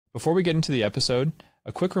Before we get into the episode,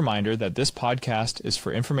 a quick reminder that this podcast is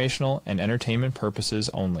for informational and entertainment purposes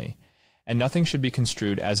only, and nothing should be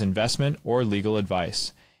construed as investment or legal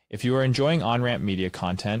advice. If you are enjoying Onramp media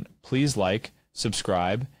content, please like,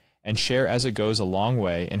 subscribe, and share, as it goes a long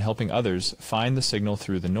way in helping others find the signal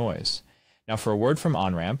through the noise. Now for a word from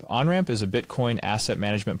Onramp. Onramp is a Bitcoin asset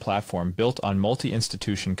management platform built on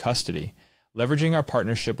multi-institution custody, leveraging our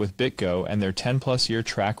partnership with BitGo and their 10-plus year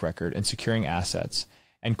track record in securing assets,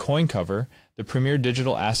 and CoinCover, the premier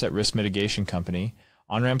digital asset risk mitigation company.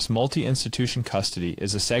 Onramp's multi-institution custody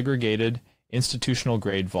is a segregated,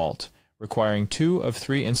 institutional-grade vault, requiring 2 of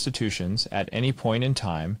 3 institutions at any point in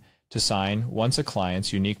time to sign once a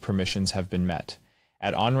client's unique permissions have been met.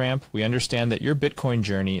 At Onramp, we understand that your Bitcoin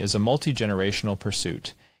journey is a multi-generational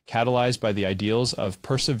pursuit, catalyzed by the ideals of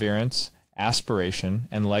perseverance, aspiration,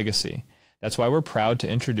 and legacy. That's why we're proud to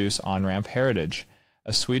introduce Onramp Heritage,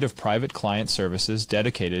 a suite of private client services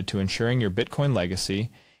dedicated to ensuring your Bitcoin legacy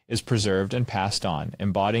is preserved and passed on,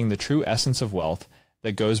 embodying the true essence of wealth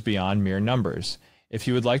that goes beyond mere numbers. If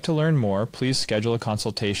you would like to learn more, please schedule a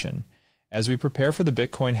consultation. As we prepare for the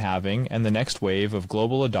Bitcoin halving and the next wave of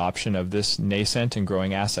global adoption of this nascent and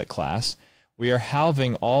growing asset class, we are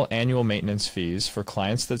halving all annual maintenance fees for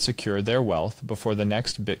clients that secure their wealth before the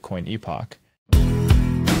next Bitcoin epoch.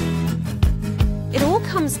 It all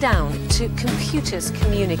comes down to computers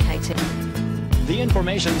communicating. The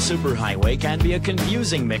information superhighway can be a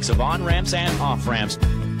confusing mix of on-ramps and off-ramps.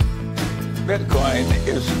 Bitcoin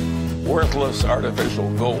is worthless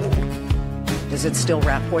artificial gold. Is it still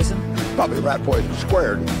rat poison? Probably rat poison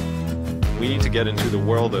squared. We need to get into the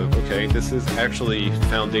world of, okay, this is actually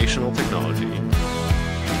foundational technology.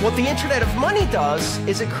 What the Internet of Money does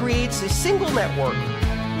is it creates a single network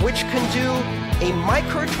which can do a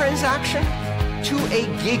microtransaction to a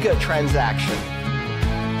giga-transaction.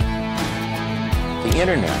 The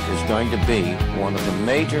Internet is going to be one of the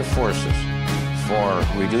major forces for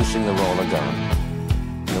reducing the role of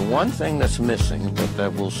government. The one thing that's missing, but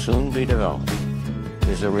that will soon be developed,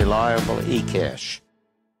 is a reliable e-cash.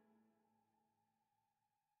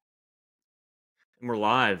 And we're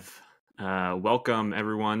live. Welcome,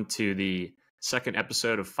 everyone, to the second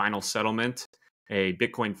episode of Final Settlement, a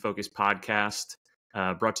Bitcoin-focused podcast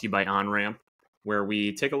brought to you by Onramp, where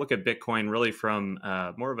we take a look at Bitcoin really from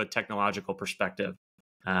more of a technological perspective.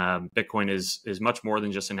 Bitcoin is much more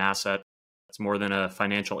than just an asset. It's more than a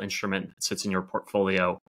financial instrument that sits in your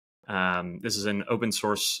portfolio. This is an open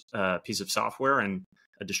source piece of software and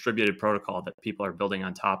a distributed protocol that people are building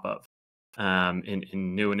on top of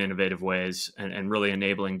in new and innovative ways, and really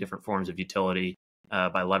enabling different forms of utility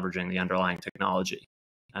by leveraging the underlying technology.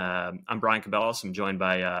 I'm Brian Cubellis. I'm joined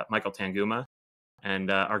by Michael Tanguma,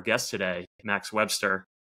 and our guest today, Max Webster,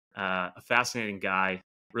 a fascinating guy.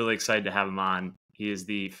 Really excited to have him on. He is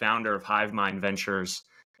the founder of HiveMind Ventures,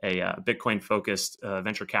 a Bitcoin-focused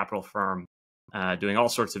venture capital firm doing all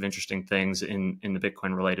sorts of interesting things in the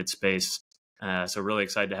Bitcoin-related space. So really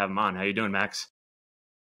excited to have him on. How you doing, Max?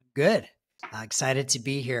 Good. Excited to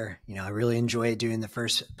be here. I really enjoyed doing the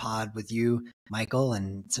first pod with you, Michael,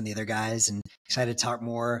 and some of the other guys, and excited to talk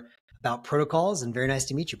more about protocols, and very nice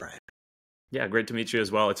to meet you, Brian. Yeah, great to meet you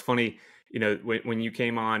as well. It's funny, when you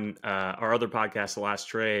came on our other podcast, The Last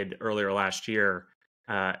Trade, earlier last year,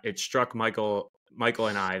 it struck Michael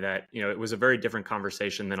and I that, it was a very different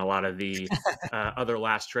conversation than a lot of the other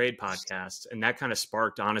Last Trade podcasts. And that kind of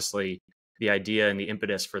sparked, honestly, the idea and the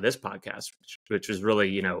impetus for this podcast, which was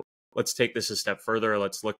really, let's take this a step further.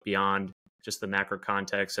 Let's look beyond just the macro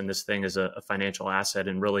context and this thing as a financial asset,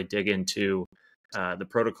 and really dig into the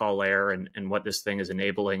protocol layer and what this thing is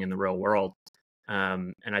enabling in the real world.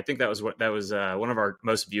 And I think that was one of our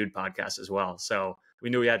most viewed podcasts as well. So we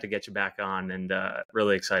knew we had to get you back on, and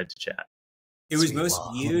really excited to chat. It was most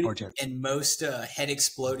viewed and most head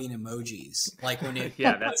exploding emojis. Like when it,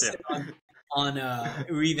 yeah, that's it.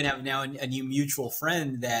 We even have now a new mutual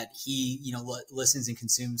friend that he, listens and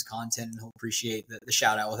consumes content, and he'll appreciate the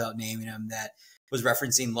shout out without naming him, that was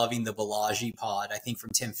referencing loving the Balaji pod, I think from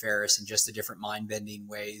Tim Ferriss, in just the different mind bending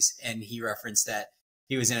ways. And he referenced that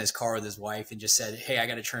he was in his car with his wife and just said, "Hey, I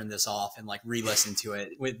got to turn this off and re-listen to it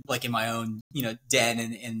with in my own, den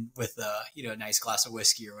and with a nice glass of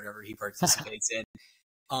whiskey or whatever he participates in."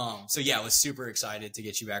 So yeah, I was super excited to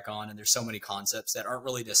get you back on. And there's so many concepts that aren't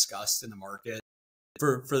really discussed in the market.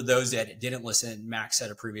 For those that didn't listen, Max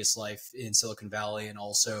had a previous life in Silicon Valley and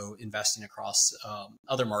also investing across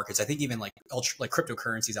other markets. I think even like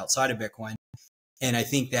cryptocurrencies outside of Bitcoin. And I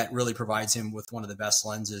think that really provides him with one of the best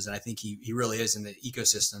lenses. And I think he really is in the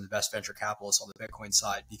ecosystem, the best venture capitalist on the Bitcoin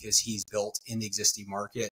side, because he's built in the existing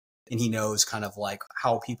market and he knows kind of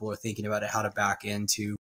how people are thinking about it, how to back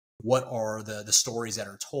into what are the stories that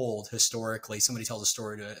are told historically. Somebody tells a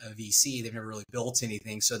story to a VC, they've never really built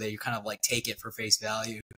anything, so they kind of like take it for face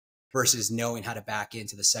value, versus knowing how to back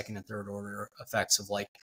into the second and third order effects of like,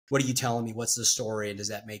 what are you telling me? What's the story? And does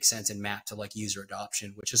that make sense and map to like user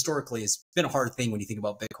adoption, which historically has been a hard thing when you think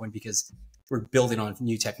about Bitcoin because we're building on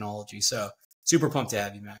new technology. So super pumped to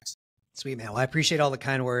have you, Max. Sweet, man. Well, I appreciate all the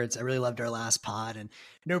kind words. I really loved our last pod, and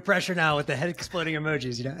no pressure now with the head exploding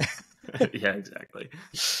emojis, you know? Yeah, exactly.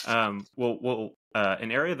 An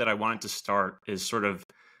area that I wanted to start is sort of,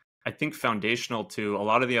 I think, foundational to a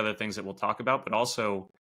lot of the other things that we'll talk about, but also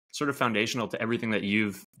sort of foundational to everything that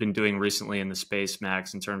you've been doing recently in the space,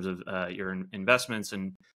 Max, in terms of your investments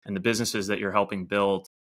and the businesses that you're helping build.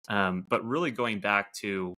 But really going back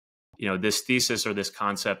to, this thesis or this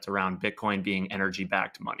concept around Bitcoin being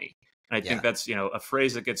energy-backed money. And I think that's, a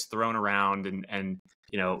phrase that gets thrown around and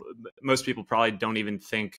most people probably don't even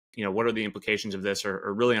think, what are the implications of this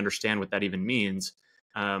or really understand what that even means.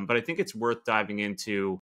 But I think it's worth diving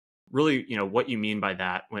into really, what you mean by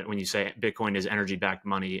that when you say Bitcoin is energy-backed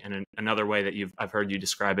money. And another way that I've heard you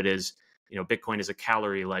describe it is, Bitcoin is a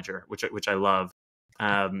calorie ledger, which I love.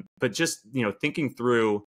 But just, thinking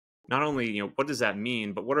through not only, what does that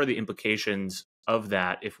mean, but what are the implications of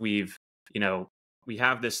that if we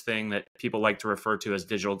have this thing that people like to refer to as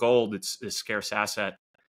digital gold. It's a scarce asset,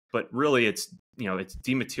 but really it's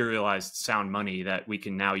dematerialized sound money that we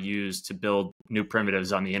can now use to build new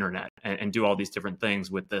primitives on the internet and do all these different things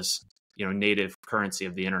with this, native currency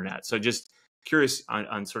of the internet. So just curious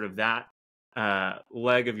on sort of that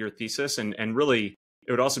leg of your thesis. And really,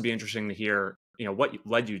 it would also be interesting to hear, what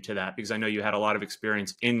led you to that, because I know you had a lot of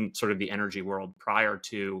experience in sort of the energy world prior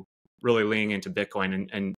to really leaning into Bitcoin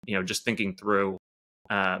and just thinking through,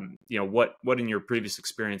 what in your previous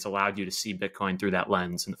experience allowed you to see Bitcoin through that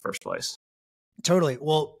lens in the first place? Totally.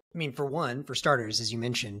 Well, I mean, for starters, as you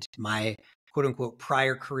mentioned, my quote unquote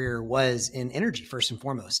prior career was in energy first and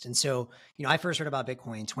foremost. And so, I first heard about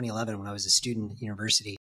Bitcoin in 2011 when I was a student at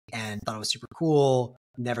university and thought it was super cool.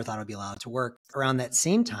 Never thought I'd be allowed to work. Around that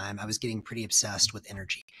same time, I was getting pretty obsessed with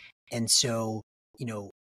energy. And so,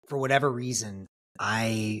 for whatever reason,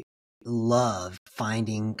 I love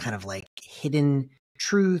finding kind of like hidden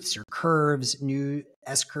truths or curves, new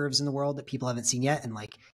S curves in the world that people haven't seen yet. And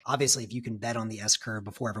like, obviously, if you can bet on the S curve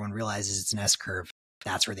before everyone realizes it's an S curve,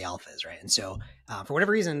 that's where the alpha is, right? And so for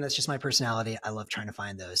whatever reason, that's just my personality. I love trying to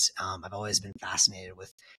find those. I've always been fascinated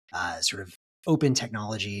with sort of open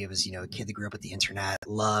technology. I was, a kid that grew up with the internet,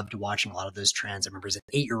 loved watching a lot of those trends. I remember as an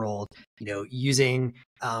 8-year-old, using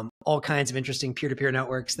all kinds of interesting peer-to-peer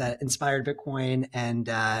networks that inspired Bitcoin and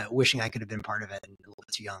wishing I could have been part of it and a little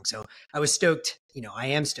bit too young. So I was stoked, I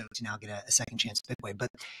am stoked to now get a second chance at Bitcoin. But,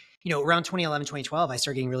 around 2011, 2012, I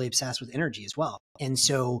started getting really obsessed with energy as well. And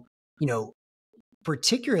so,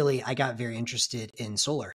 particularly I got very interested in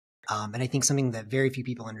solar. And I think something that very few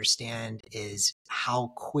people understand is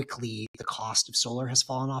how quickly the cost of solar has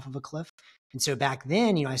fallen off of a cliff. And so back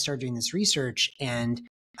then, I started doing this research and,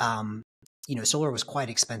 solar was quite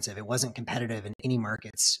expensive. It wasn't competitive in any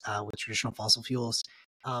markets with traditional fossil fuels.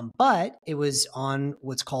 But it was on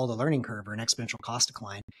what's called a learning curve or an exponential cost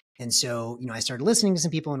decline. And so, I started listening to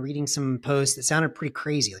some people and reading some posts that sounded pretty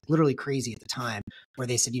crazy, like literally crazy at the time, where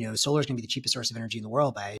they said, solar is going to be the cheapest source of energy in the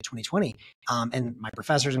world by 2020. And my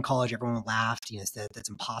professors in college, everyone laughed, that's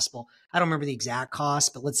impossible. I don't remember the exact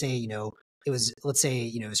cost, but let's say, it was,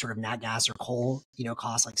 sort of nat gas or coal,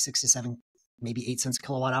 cost like 6 to 7, maybe 8 cents a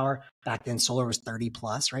kilowatt hour. Back then, solar was 30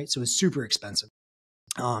 plus, right? So it was super expensive,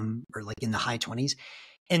 or like in the high 20s.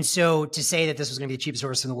 And so to say that this was going to be the cheapest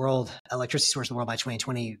source in the world, electricity source in the world by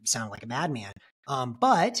 2020 sounded like a madman.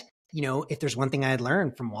 But, if there's one thing I had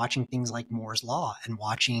learned from watching things like Moore's Law and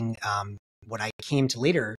watching what I came to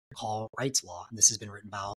later call Wright's Law, and this has been written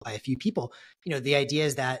about by a few people, the idea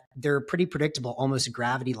is that they're pretty predictable, almost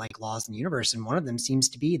gravity-like laws in the universe. And one of them seems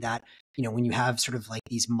to be that, when you have sort of like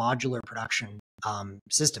these modular production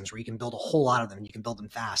systems where you can build a whole lot of them and you can build them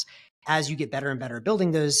fast, as you get better and better at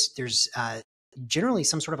building those, there's generally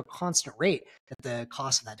some sort of a constant rate that the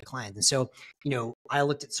cost of that declines. And so, I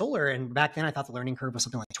looked at solar, and back then I thought the learning curve was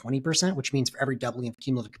something like 20%, which means for every doubling of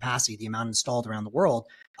cumulative capacity, the amount installed around the world,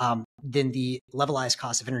 then the levelized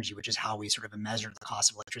cost of energy, which is how we sort of measured the cost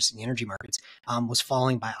of electricity in the energy markets, was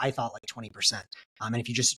falling by, I thought, like 20%. And if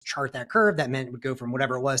you just chart that curve, that meant it would go from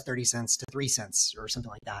whatever it was, 30 cents to 3 cents or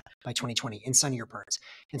something like that by 2020 in sunnier parts.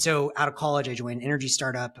 And so out of college, I joined an energy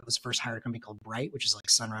startup. It was first hired a company called Bright, which is like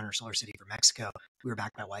Sunrun or Solar City for Mexico. We were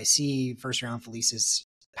backed by YC, first round Felicis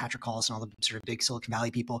Patrick Hollis and all the sort of big Silicon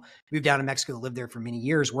Valley people, moved down to Mexico, lived there for many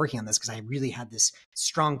years working on this because I really had this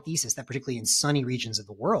strong thesis that particularly in sunny regions of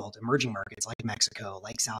the world, emerging markets like Mexico,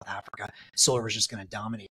 like South Africa, solar was just going to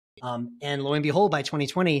dominate. And lo and behold, by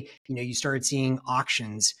 2020, you started seeing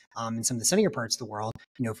auctions in some of the sunnier parts of the world,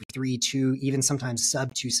 for 3, 2, even sometimes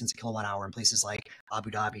sub 2 cents a kilowatt hour in places like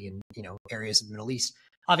Abu Dhabi and, areas of the Middle East.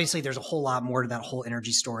 Obviously, there's a whole lot more to that whole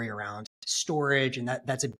energy story around storage. And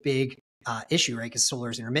that's a big issue, right? Because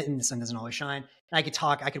solar is intermittent. The sun doesn't always shine. And I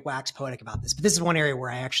could wax poetic about this, but this is one area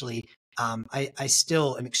where I actually, I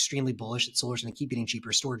still am extremely bullish that solar is going to keep getting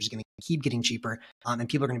cheaper. Storage is going to keep getting cheaper. And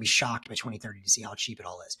people are going to be shocked by 2030 to see how cheap it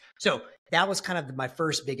all is. So that was kind of my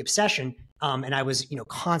first big obsession. And I was,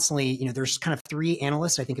 constantly, there's kind of 3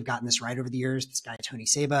 analysts I think have gotten this right over the years. This guy, Tony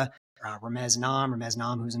Seba, Ramez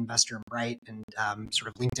Nam, who's an investor in Bright and sort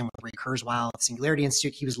of linked in with Ray Kurzweil at the Singularity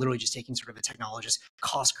Institute. He was literally just taking sort of a technologist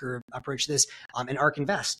cost curve approach to this. And ARK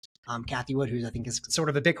Invest, Kathy Wood, who I think is sort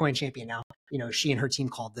of a Bitcoin champion now, she and her team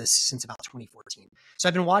called this since about 2014. So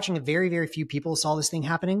I've been watching very, very few people saw this thing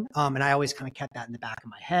happening. And I always kind of kept that in the back of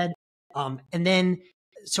my head. And then,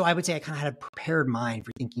 so I would say I kind of had a prepared mind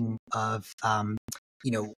for thinking of,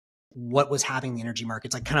 what was happening in the energy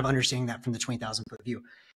markets, like kind of understanding that from the 20,000 foot view.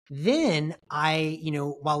 Then I,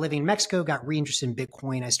 while living in Mexico, got reinterested in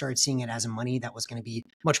Bitcoin. I started seeing it as a money that was going to be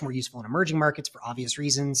much more useful in emerging markets for obvious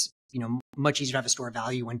reasons. Much easier to have a store of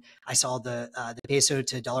value. When I saw the peso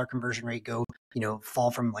to dollar conversion rate go,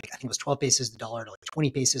 fall from I think it was 12 pesos the dollar to 20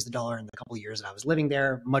 pesos the dollar in the couple of years that I was living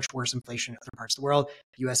there. Much worse inflation in other parts of the world.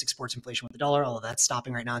 U.S. exports inflation with the dollar, although that's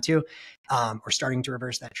stopping right now too, or starting to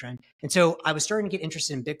reverse that trend. And so I was starting to get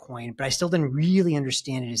interested in Bitcoin, but I still didn't really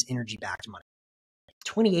understand it as energy-backed money.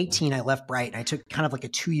 2018, I left Bright and I took kind of like a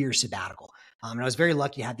 2-year sabbatical. And I was very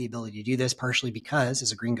lucky to have the ability to do this, partially because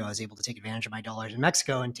as a gringo, I was able to take advantage of my dollars in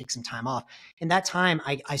Mexico and take some time off. In that time,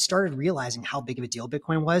 I started realizing how big of a deal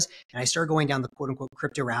Bitcoin was. And I started going down the quote unquote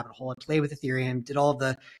crypto rabbit hole. I played with Ethereum, did all of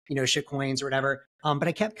the, shit coins or whatever. But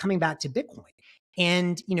I kept coming back to Bitcoin.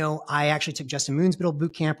 And, I actually took Justin Moon's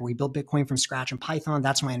boot camp where we built Bitcoin from scratch in Python.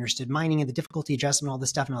 That's when I understood mining and the difficulty adjustment, all this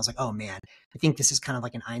stuff. And I was like, oh man, I think this is kind of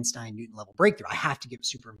like an Einstein Newton level breakthrough. I have to get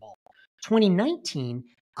super involved. 2019,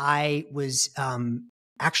 I was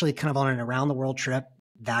actually kind of on an around the world trip,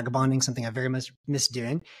 vagabonding, something I very much miss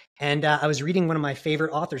doing. And I was reading one of my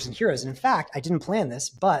favorite authors and heroes. And in fact, I didn't plan this,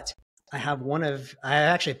 but I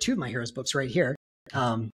actually have 2 of my heroes books right here.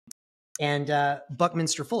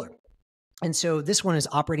 Buckminster Fuller. And so this one is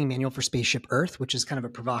Operating Manual for Spaceship Earth, which is kind of a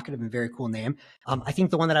provocative and very cool name. I think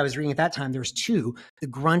the one that I was reading at that time, there was 2, The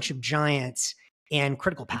Grunch of Giants and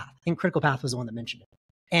Critical Path. I think Critical Path was the one that mentioned it.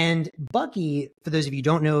 And Bucky, for those of you who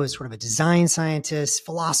don't know, is sort of a design scientist,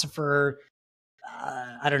 philosopher,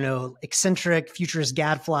 eccentric, futurist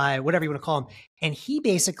gadfly, whatever you want to call him. And he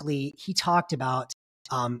talked about,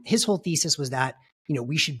 his whole thesis was that,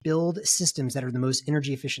 we should build systems that are the most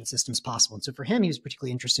energy efficient systems possible. And so for him, he was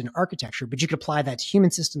particularly interested in architecture, but you could apply that to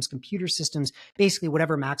human systems, computer systems, basically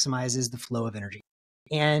whatever maximizes the flow of energy.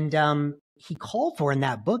 And he called for in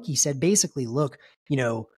that book, he said, basically, look,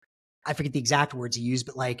 I forget the exact words he used,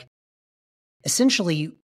 but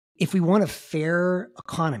essentially, if we want a fair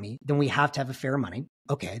economy, then we have to have a fair money.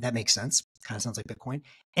 Okay, that makes sense. Kind of sounds like Bitcoin.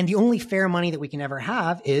 And the only fair money that we can ever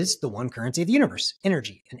have is the one currency of the universe,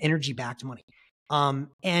 energy, and energy-backed money.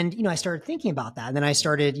 I started thinking about that. And then I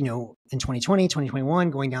started, in 2020, 2021,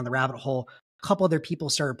 going down the rabbit hole. A couple other people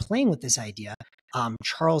started playing with this idea.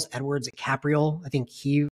 Charles Edwards at Capriol, I think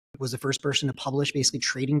he was the first person to publish basically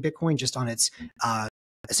trading Bitcoin just on its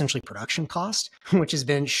essentially production cost, which has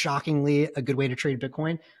been shockingly a good way to trade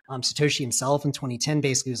Bitcoin. Satoshi himself in 2010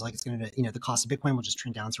 basically was like, it's going to, the cost of Bitcoin will just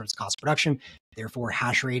trend down towards cost of production. Therefore,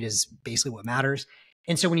 hash rate is basically what matters.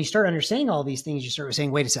 And so when you start understanding all these things, you start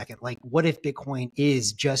saying, wait a second, what if Bitcoin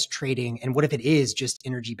is just trading and what if it is just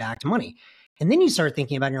energy backed money? And then you start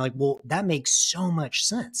thinking about it and you're like, well, that makes so much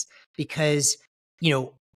sense because,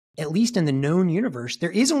 at least in the known universe,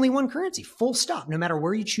 there is only one currency, full stop. No matter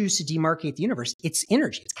where you choose to demarcate the universe, it's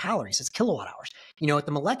energy, it's calories, it's kilowatt hours. At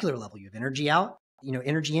the molecular level, you have energy out,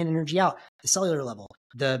 energy in, energy out, the cellular level,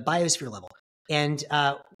 the biosphere level. And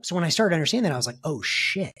so when I started understanding that, I was like, oh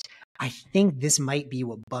shit, I think this might be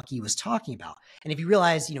what Bucky was talking about. And if you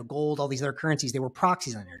realize, gold, all these other currencies, they were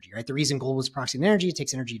proxies on energy, right? The reason gold was proxy on energy, it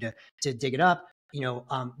takes energy to dig it up.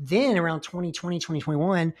 Then around 2020,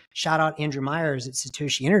 2021, shout out Andrew Myers at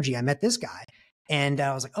Satoshi Energy. I met this guy and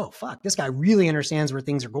I was like, oh, fuck, this guy really understands where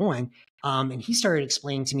things are going. And he started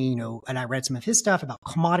explaining to me, and I read some of his stuff about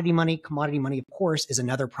commodity money. Commodity money, of course, is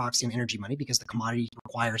another proxy on energy money because the commodity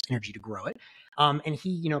requires energy to grow it. And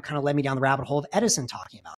he, kind of led me down the rabbit hole of Edison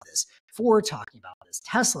talking about this, Ford talking about this,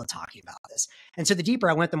 Tesla talking about this. And so the deeper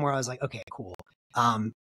I went, the more I was like, okay, cool.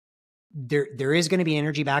 There is going to be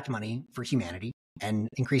energy-backed money for humanity and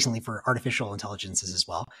increasingly for artificial intelligences as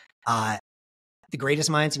well. The greatest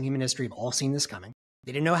minds in human history have all seen this coming.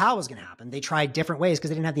 They didn't know how it was going to happen. They tried different ways because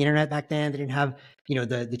they didn't have the internet back then. They didn't have,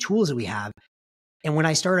 the tools that we have. And when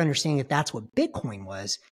I started understanding that that's what Bitcoin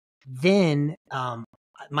was, then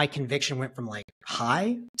my conviction went from like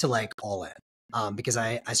high to like all in, because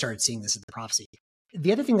I started seeing this as the prophecy.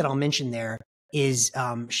 The other thing that I'll mention there is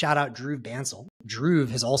shout out Drew Bansal. Drew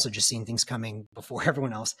has also just seen things coming before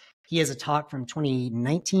everyone else. He has a talk from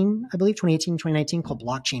 2019, I believe, 2018, 2019 called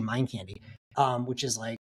Blockchain Mind Candy, which is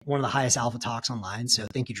like one of the highest alpha talks online. So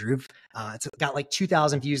thank you, Drew. It's got like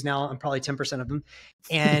 2,000 views now. I'm probably 10% of them.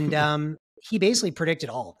 And he basically predicted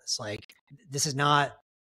all of this. Like, this is not,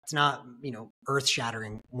 it's not, earth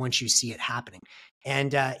shattering once you see it happening.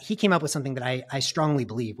 And he came up with something that I strongly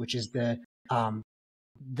believe, which is the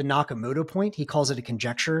Nakamoto point. He calls it a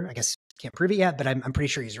conjecture. I guess can't prove it yet, but I'm pretty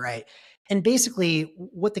sure he's right. And basically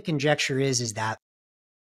what the conjecture is that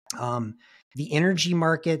the energy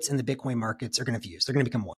markets and the Bitcoin markets are going to fuse. They're going to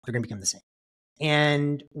become one. They're going to become the same.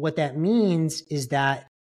 And what that means is that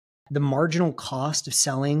the marginal cost of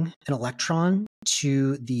selling an electron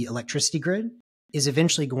to the electricity grid is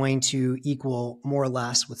eventually going to equal more or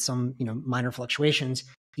less, with some, minor fluctuations,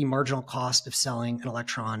 the marginal cost of selling an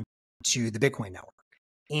electron to the Bitcoin network.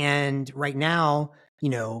 And right now,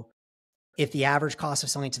 if the average cost of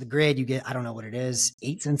selling to the grid, you get, I don't know what it is,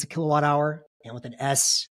 8 cents a kilowatt hour. And with an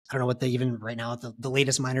S, I don't know what even right now, the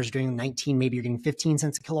latest miners are doing 19, maybe you're getting 15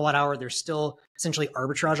 cents a kilowatt hour. There's still essentially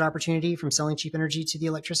arbitrage opportunity from selling cheap energy to the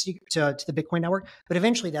electricity, to the Bitcoin network. But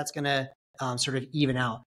eventually that's going to sort of even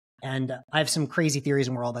out. And I have some crazy theories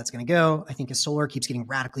on where all that's going to go. I think as solar keeps getting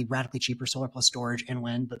radically cheaper, solar plus storage and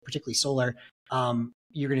wind, but particularly solar,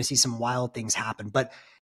 you're going to see some wild things happen. But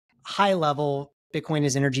high level, Bitcoin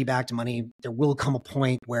is energy backed money. There will come a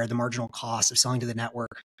point where the marginal cost of selling to the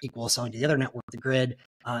network equals selling to the other network, the grid.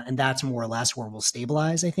 And that's more or less where we'll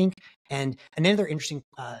stabilize, I think. And another interesting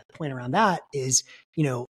point around that is,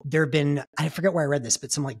 there have been, I forget where I read this,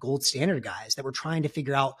 but some like gold standard guys that were trying to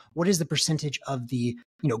figure out what is the percentage of the,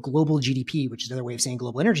 global GDP, which is another way of saying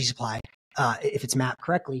global energy supply, if it's mapped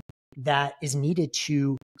correctly, that is needed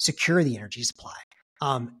to secure the energy supply.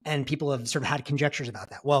 And people have sort of had conjectures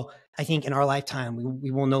about that. Well, I think in our lifetime,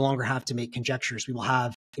 we will no longer have to make conjectures. We will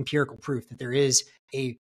have empirical proof that there is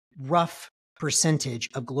a rough percentage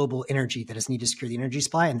of global energy that is needed to secure the energy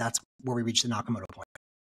supply. And that's where we reach the Nakamoto point.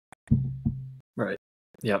 Right.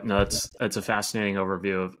 Yep. No, that's a fascinating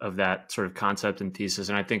overview of that sort of concept and thesis.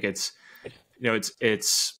 And I think it's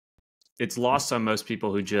lost on most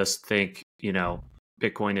people who just think,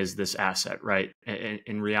 Bitcoin is this asset, right? And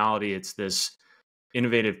in reality, it's this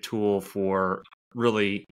innovative tool for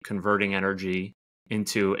really converting energy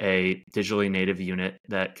into a digitally native unit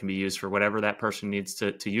that can be used for whatever that person needs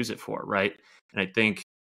to use it for, right? And I think,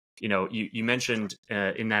 you mentioned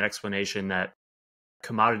in that explanation that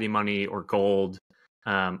commodity money or gold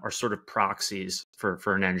are sort of proxies for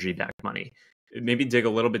an energy-backed money. Maybe dig a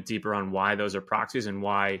little bit deeper on why those are proxies and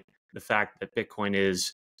why the fact that Bitcoin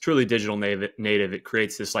is truly digital native, it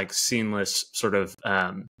creates this like seamless sort of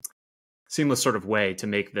way to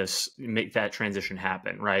make that transition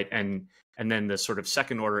happen, right? And then the sort of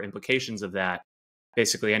second order implications of that,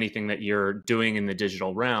 basically anything that you're doing in the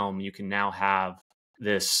digital realm, you can now have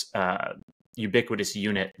this ubiquitous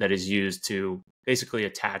unit that is used to basically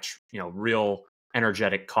attach, real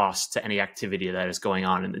energetic costs to any activity that is going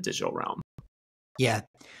on in the digital realm. Yeah.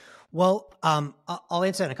 Well, I'll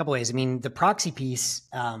answer that in a couple ways. I mean, the proxy piece,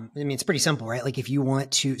 it's pretty simple, right? Like if you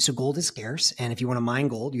want to, so gold is scarce, and if you want to mine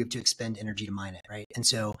gold, you have to expend energy to mine it, right? And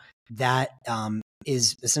so that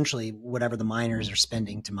is essentially whatever the miners are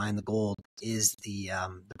spending to mine the gold is the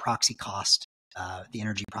proxy cost, the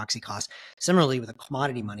energy proxy cost. Similarly, with a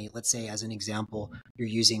commodity money, let's say as an example, you're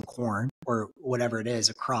using corn or whatever it is,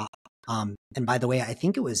 a crop. And by the way, I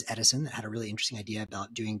think it was Edison that had a really interesting idea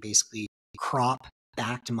about doing basically crop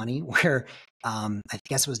backed money, where I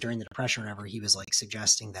guess it was during the Depression or whatever, he was like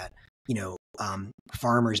suggesting that,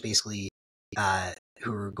 farmers basically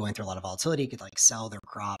who were going through a lot of volatility could like sell their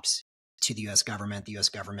crops to the US government. The US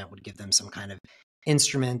government would give them some kind of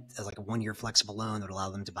instrument as like a 1-year flexible loan that would allow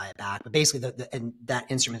them to buy it back. But basically and that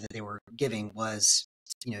instrument that they were giving was,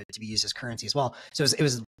 to be used as currency as well. So it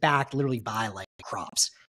was backed literally by like crops.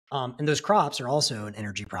 And those crops are also an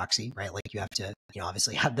energy proxy, right? Like you have to,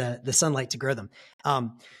 obviously have the sunlight to grow them.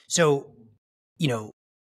 So,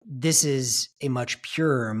 this is a much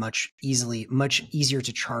purer, much easier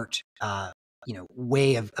to chart,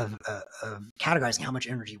 way of categorizing how much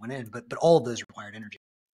energy went in, but all of those required energy.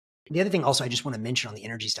 The other thing also I just want to mention on the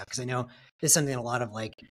energy stuff, because I know this is something that a lot of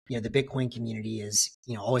the Bitcoin community is,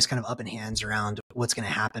 always kind of up in hands around what's going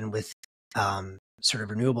to happen with sort of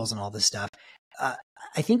renewables and all this stuff.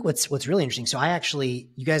 I think what's really interesting. So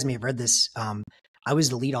you guys may have read this. I was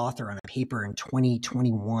the lead author on a paper in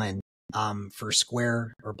 2021 for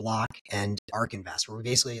Square or Block and ARK Invest, where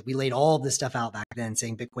we laid all of this stuff out back then,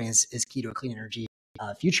 saying Bitcoin is key to a clean energy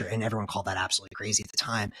future, and everyone called that absolutely crazy at the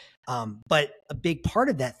time. But a big part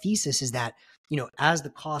of that thesis is that as the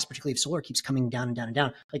cost, particularly of solar, keeps coming down and down and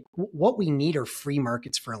down, like what we need are free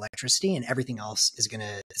markets for electricity, and everything else is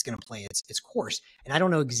gonna play its course. And I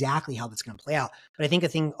don't know exactly how that's gonna play out, but I think a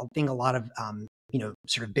thing a lot of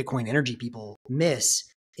sort of Bitcoin energy people miss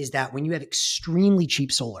is that when you have extremely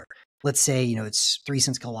cheap solar, let's say, it's 3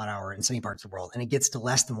 cents kilowatt hour in sunny parts of the world, and it gets to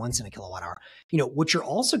less than 1 cent a kilowatt hour, what you're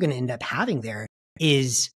also going to end up having there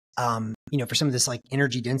is, for some of this like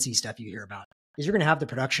energy density stuff you hear about, is you're going to have the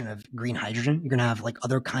production of green hydrogen. You're going to have like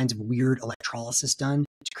other kinds of weird electrolysis done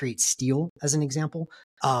to create steel, as an example.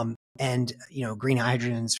 And green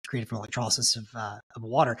hydrogen is created from electrolysis of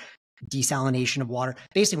water, desalination of water.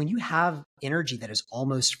 Basically, when you have energy that is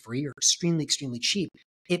almost free or extremely, extremely cheap,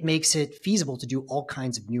 it makes it feasible to do all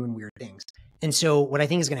kinds of new and weird things. And so what I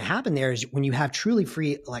think is going to happen there is when you have truly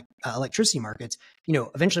free electricity markets,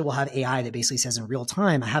 eventually we'll have AI that basically says in real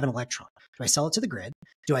time, I have an electron. Do I sell it to the grid?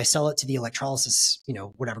 Do I sell it to the electrolysis,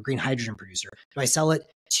 whatever green hydrogen producer? Do I sell it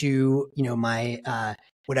to, my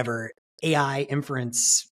whatever AI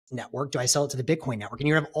inference network? Do I sell it to the Bitcoin network? And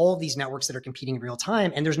you have all of these networks that are competing in real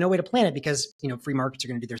time, and there's no way to plan it because, free markets are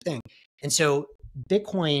going to do their thing. And so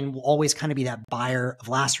Bitcoin will always kind of be that buyer of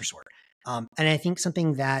last resort. And I think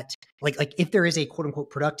something that like if there is a quote unquote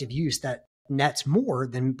productive use that nets more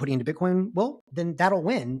than putting into Bitcoin, well, then that'll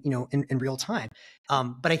win, in real time.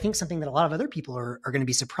 But I think something that a lot of other people are going to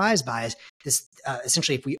be surprised by is this,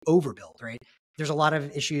 essentially if we overbuild, right? There's a lot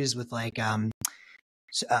of issues with the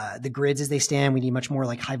grids as they stand. We need much more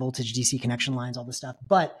like high voltage DC connection lines, all this stuff.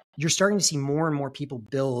 But you're starting to see more and more people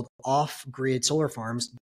build off grid solar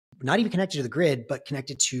farms, not even connected to the grid, but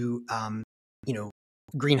connected to,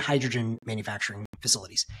 green hydrogen manufacturing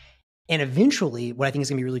facilities. And eventually what I think is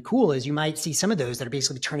going to be really cool is you might see some of those that are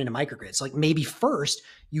basically turned into microgrids. So like maybe first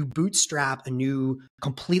you bootstrap a new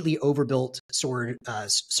completely overbuilt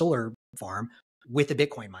solar farm with a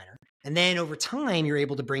Bitcoin miner. And then over time, you're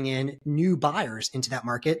able to bring in new buyers into that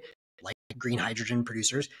market, like green hydrogen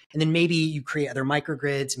producers. And then maybe you create other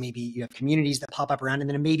microgrids. Maybe you have communities that pop up around, and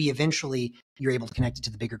then maybe eventually you're able to connect it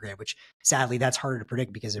to the bigger grid, which sadly that's harder to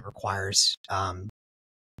predict because it requires,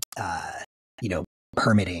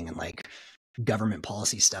 permitting and like government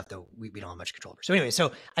policy stuff that we don't have much control over. So anyway,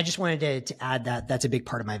 so I just wanted to add that that's a big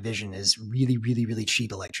part of my vision is really, really, really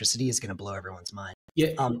cheap electricity is going to blow everyone's mind.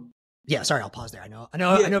 Yeah. Yeah. Sorry, I'll pause there. I know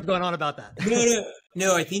I'm going on about that.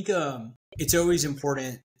 No, I think, it's always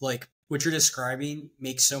important. Like what you're describing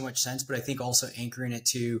makes so much sense, but I think also anchoring it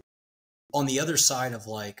to on the other side of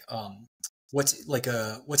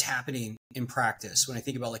what's happening in practice. When I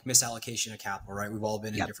think about like misallocation of capital, right? We've all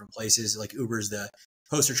been in different places. Like Uber's the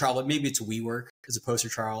poster child, but maybe it's WeWork as a poster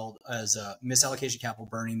child as a misallocation of capital,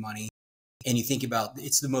 burning money. And you think about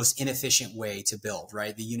it's the most inefficient way to build,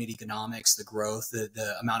 right? The unit economics, the growth,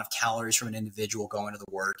 the amount of calories from an individual going to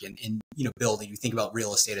the work and building. You think about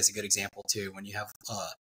real estate as a good example too, when you have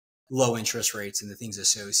low interest rates and the things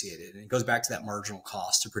associated. And it goes back to that marginal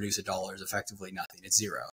cost to produce a dollar is effectively nothing. It's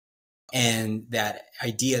zero. And that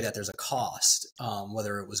idea that there's a cost,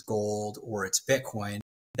 whether it was gold or it's Bitcoin,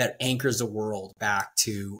 that anchors the world back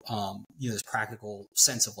to, this practical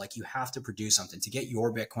sense of like, you have to produce something to get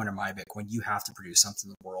your Bitcoin or my Bitcoin. You have to produce something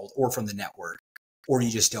in the world or from the network, or you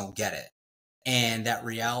just don't get it. And that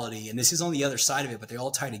reality, and this is on the other side of it, but they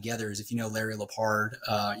all tie together is if you know Larry Lepard,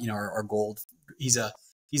 our gold, he's a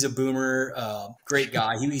boomer, great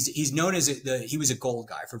guy. He's known as he was a gold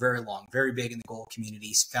guy for very long, very big in the gold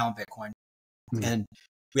community, found Bitcoin. And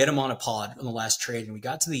we had him on a pod on the last trade, and we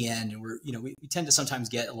got to the end, and we tend to sometimes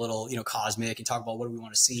get a little, cosmic and talk about what do we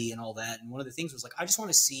want to see and all that. And one of the things was like, I just want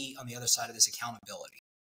to see on the other side of this accountability.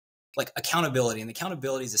 Like accountability, and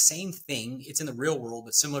accountability is the same thing. It's in the real world,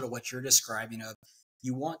 but similar to what you're describing of,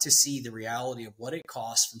 you want to see the reality of what it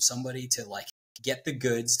costs from somebody to like get the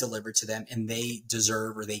goods delivered to them, and they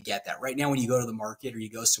deserve or they get that. Right now, when you go to the market or you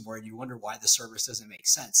go somewhere and you wonder why the service doesn't make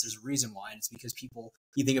sense, there's a reason why. And it's because people,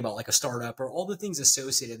 you think about like a startup or all the things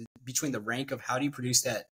associated between the rank of how do you produce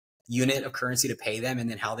that unit of currency to pay them and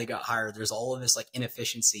then how they got hired. There's all of this like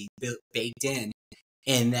inefficiency baked in,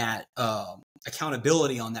 and that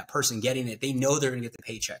accountability on that person getting it. They know they're going to get the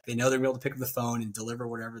paycheck. They know they're going to be able to pick up the phone and deliver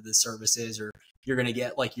whatever the service is, or you're going to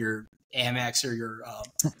get like your Amex or your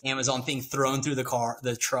Amazon thing thrown through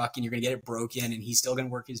the truck, and you're going to get it broken, and he's still going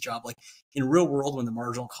to work his job. Like in real world, when the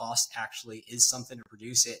marginal cost actually is something to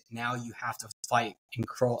produce it, now you have to fight and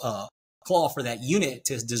claw for that unit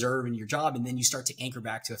to deserve in your job. And then you start to anchor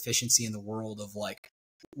back to efficiency in the world of like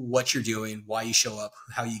what you're doing, why you show up,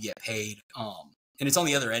 how you get paid. And it's on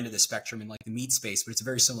the other end of the spectrum in like the meat space, but it's a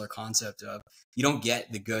very similar concept of you don't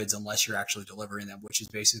get the goods unless you're actually delivering them, which is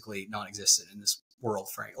basically non-existent in this world,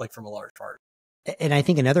 like from a large part. And I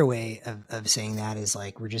think another way of saying that is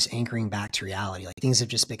like, we're just anchoring back to reality. Like things have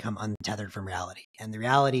just become untethered from reality. And the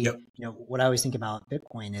reality, what I always think about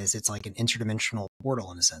Bitcoin is it's like an interdimensional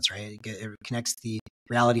portal in a sense, right? It connects the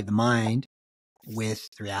reality of the mind with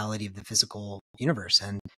the reality of the physical universe.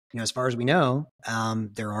 And, as far as we know,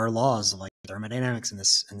 there are laws of like thermodynamics in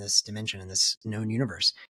this dimension, in this known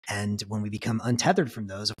universe. And when we become untethered from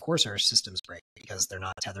those, of course, our systems break because they're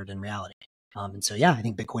not tethered in reality. And so, I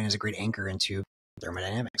think Bitcoin is a great anchor into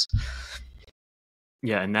thermodynamics.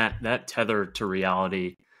 Yeah. And that tether to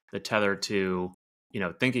reality, the tether to,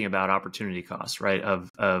 thinking about opportunity costs, right? Of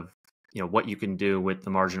what you can do with the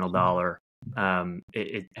marginal dollar.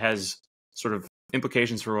 It has sort of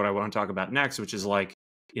implications for what I want to talk about next, which is like,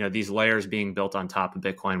 these layers being built on top of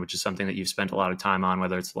Bitcoin, which is something that you've spent a lot of time on,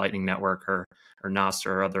 whether it's Lightning Network or Nostr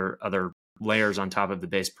or other layers on top of the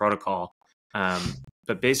base protocol.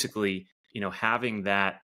 But basically, having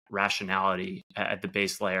that rationality at the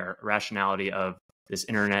base layer, rationality of this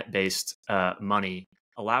internet-based money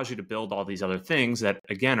allows you to build all these other things that,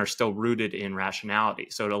 again, are still rooted in rationality.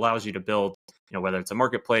 So it allows you to build, whether it's a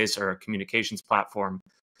marketplace or a communications platform,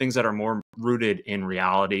 things that are more rooted in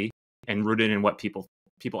reality and rooted in what people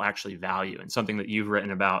actually value. And something that you've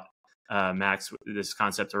written about, Max, this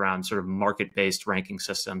concept around sort of market-based ranking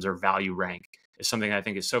systems or value rank is something I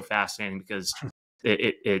think is so fascinating because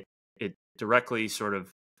it directly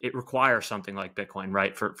it requires something like Bitcoin,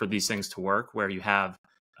 right? For these things to work, where you have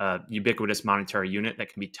a ubiquitous monetary unit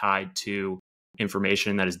that can be tied to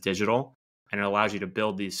information that is digital. And it allows you to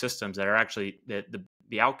build these systems that are actually,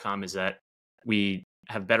 the outcome is that we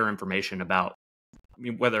have better information about,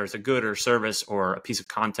 whether it's a good or service or a piece of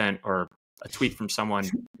content or a tweet from someone,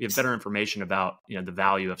 we have better information about, the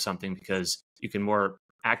value of something because you can more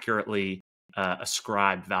accurately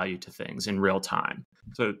ascribe value to things in real time.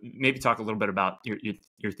 So maybe talk a little bit about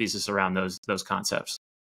your thesis around those concepts.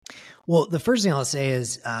 Well, the first thing I'll say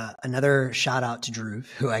is another shout out to Drew,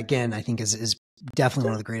 who again, I think is definitely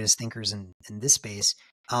one of the greatest thinkers in this space.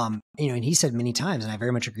 And he said many times, and I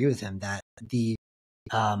very much agree with him, that the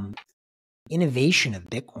innovation of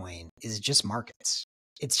Bitcoin is just markets.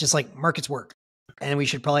 It's just like markets work. And we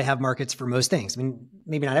should probably have markets for most things. I mean,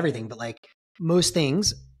 maybe not everything, but like most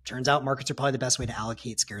things, turns out markets are probably the best way to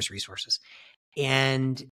allocate scarce resources.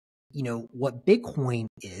 And, what Bitcoin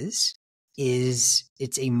is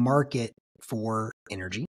it's a market for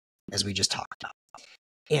energy, as we just talked about.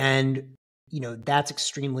 And,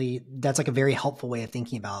 that's like a very helpful way of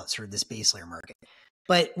thinking about sort of this base layer market.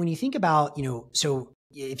 But when you think about, so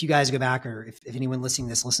if you guys go back, or if anyone listening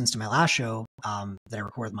to this listens to my last show that I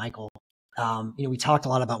recorded with Michael, we talked a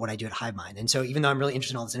lot about what I do at HiveMind. And so even though I'm really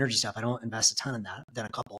interested in all this energy stuff, I don't invest a ton in that. I've done a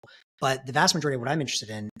couple. But the vast majority of what I'm interested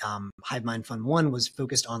in, HiveMind Fund 1 was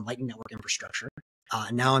focused on Lightning Network infrastructure.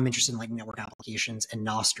 Now I'm interested in Lightning Network applications and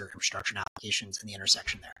Nostr infrastructure and applications and the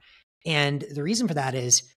intersection there. And the reason for that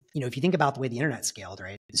is, if you think about the way the internet scaled,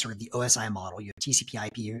 right, it's sort of the OSI model, you have TCP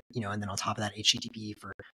IP, and then on top of that, HTTP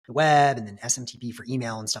for the web, and then SMTP for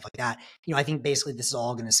email and stuff like that. I think basically this is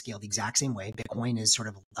all going to scale the exact same way. Bitcoin is sort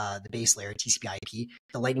of the base layer, TCP IP.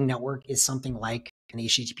 The Lightning Network is something like an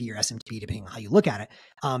HTTP or SMTP, depending on how you look at it.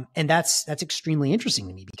 And that's extremely interesting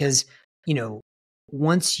to me because,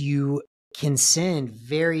 once you can send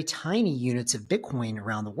very tiny units of Bitcoin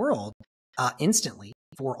around the world instantly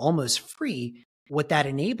for almost free, what that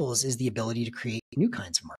enables is the ability to create new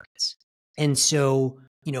kinds of markets. And so,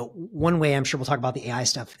 one way, I'm sure we'll talk about the AI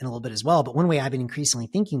stuff in a little bit as well, but one way I've been increasingly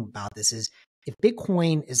thinking about this is if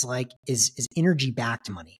Bitcoin is energy backed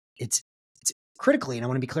money, it's critically, and I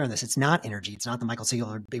want to be clear on this, it's not energy. It's not the Michael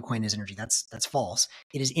Saylor Bitcoin is energy. That's false.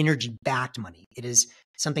 It is energy backed money. It is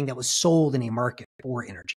something that was sold in a market for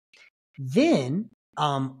energy. Then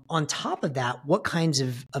On top of that, what kinds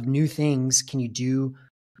of new things can you do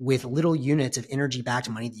with little units of energy backed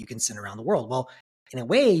money that you can send around the world? Well, in a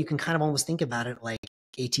way, you can kind of almost think about it like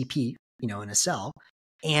ATP, in a cell.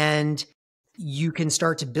 And you can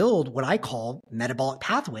start to build what I call metabolic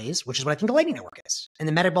pathways, which is what I think a Lightning Network is. And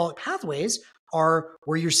the metabolic pathways are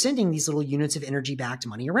where you're sending these little units of energy backed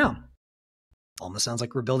money around. Almost sounds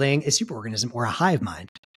like we're building a superorganism or a hive mind,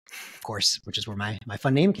 of course, which is where my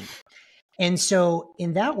fun name came from. And so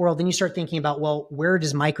in that world, then you start thinking about, well, where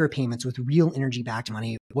does micropayments with real energy backed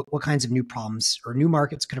money, what kinds of new problems or new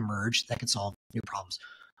markets could emerge that could solve new problems?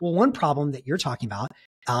 Well, one problem that you're talking about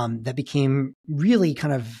that became really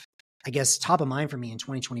kind of, I guess, top of mind for me in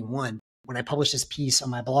 2021, when I published this piece on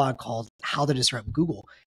my blog called How to Disrupt Google,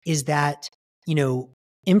 is that,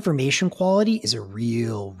 information quality is a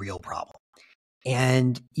real problem.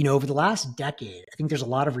 And, over the last decade, I think there's a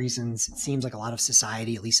lot of reasons. It seems like a lot of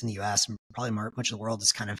society, at least in the US and probably much of the world,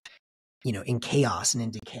 is kind of, in chaos and in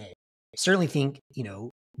decay. I certainly think,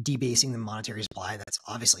 debasing the monetary supply, that's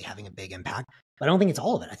obviously having a big impact, but I don't think it's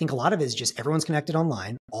all of it. I think a lot of it is just everyone's connected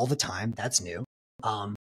online all the time. That's new.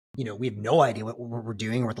 We have no idea what we're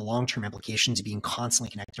doing or what the long-term implications of being constantly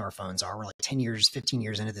connected to our phones are. We're like 10 years, 15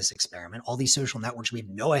 years into this experiment. All these social networks, we have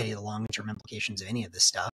no idea the long-term implications of any of this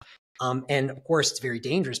stuff. And of course, it's very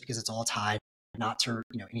dangerous because it's all tied not to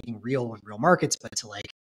anything real with real markets, but to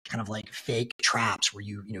kind of fake traps where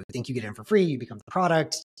you think you get in for free, you become the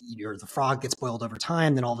product, the frog gets boiled over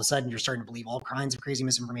time, then all of a sudden you're starting to believe all kinds of crazy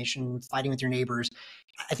misinformation, fighting with your neighbors.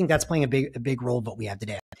 I think that's playing a big role of what we have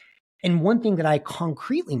today. And one thing that I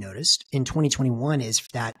concretely noticed in 2021 is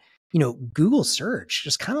that, Google search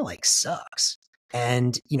just kind of sucks.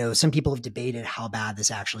 And, some people have debated how bad this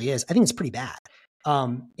actually is. I think it's pretty bad.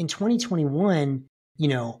 In 2021,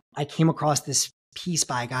 I came across this piece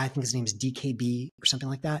by a guy, I think his name is DKB or something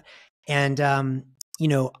like that. And,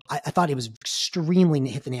 I thought it was extremely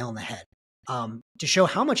hit the nail on the head. To show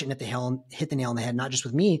how much it hit the nail on the head, not just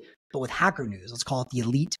with me, but with Hacker News. Let's call it the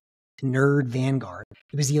elite nerd vanguard.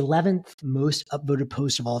 It was the 11th most upvoted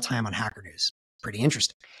post of all time on Hacker News. Pretty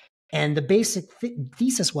interesting. And the basic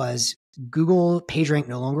thesis was Google PageRank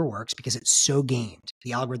no longer works because it's so gamed.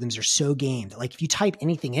 The algorithms are so gamed that if you type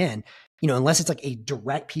anything in, unless it's a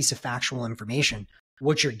direct piece of factual information,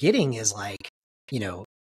 what you're getting is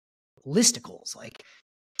listicles,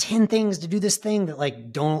 10 things to do this thing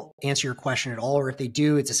that don't answer your question at all. Or if they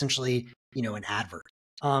do, it's essentially, an advert.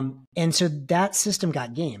 And so that system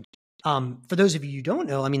got gamed. For those of you who don't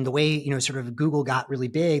know, the way, sort of Google got really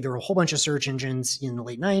big, there were a whole bunch of search engines in the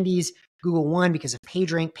late 90s. Google won because of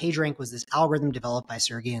PageRank. PageRank was this algorithm developed by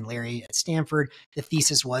Sergey and Larry at Stanford. The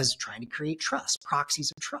thesis was trying to create trust,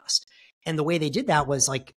 proxies of trust. And the way they did that was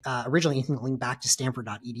originally anything linked back to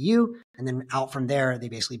stanford.edu. And then out from there, they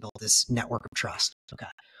basically built this network of trust. Okay.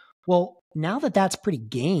 Well, now that that's pretty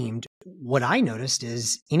gamed, what I noticed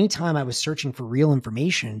is anytime I was searching for real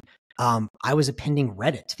information, I was appending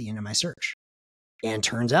Reddit to the end of my search. And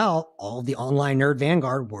turns out all of the online nerd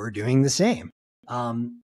vanguard were doing the same.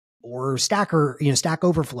 Or Stack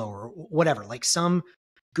Overflow or whatever, some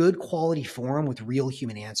good quality forum with real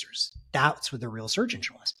human answers. That's what the real search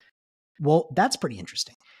engine was. Well, that's pretty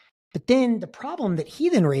interesting. But then the problem that he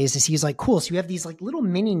then raised is he's cool. So you have these little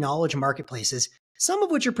mini knowledge marketplaces, some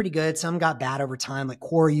of which are pretty good. Some got bad over time.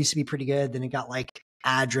 Quora used to be pretty good. Then it got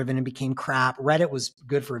ad driven and became crap. Reddit was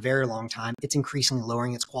good for a very long time. It's increasingly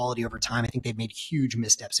lowering its quality over time. I think they've made huge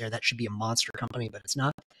missteps there. That should be a monster company, but it's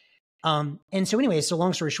not. And so anyway, so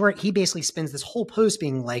long story short, he basically spends this whole post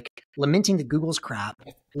being lamenting that Google's crap,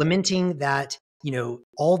 lamenting that,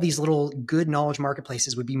 all these little good knowledge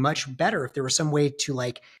marketplaces would be much better if there was some way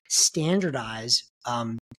to standardize,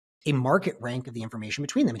 a market rank of the information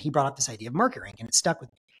between them. And he brought up this idea of market rank and it stuck with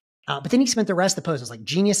me. But then he spent the rest of the post, it was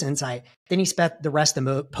genius insight. Then he spent the rest of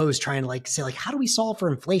the post trying to say how do we solve for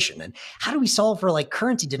inflation? And how do we solve for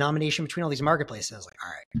currency denomination between all these marketplaces? I was all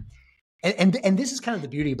right. And this is kind of the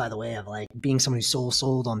beauty, by the way, of being someone who's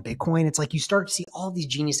sold on Bitcoin. It's you start to see all these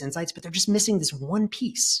genius insights, but they're just missing this one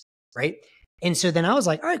piece, right? And so then I was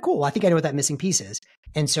all right, cool. Well, I think I know what that missing piece is.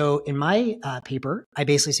 And so in my paper, I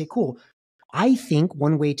basically say, cool, I think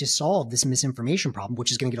one way to solve this misinformation problem,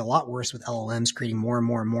 which is going to get a lot worse with LLMs creating more and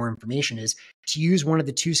more and more information, is to use one of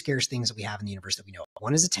the two scarce things that we have in the universe that we know.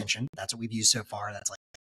 One is attention. That's what we've used so far. That's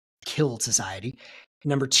killed society.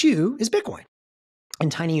 Number two is Bitcoin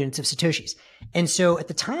and tiny units of Satoshis. And so at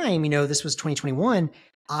the time, this was 2021,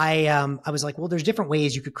 I was well, there's different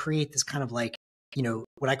ways you could create this kind of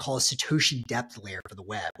what I call a Satoshi depth layer for the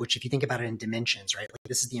web, which if you think about it in dimensions, right? Like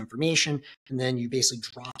this is the information, and then you basically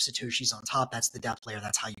drop Satoshis on top. That's the depth layer.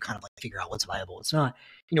 That's how you kind of like figure out what's viable, what's not.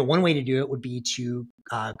 One way to do it would be to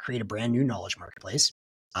create a brand new knowledge marketplace.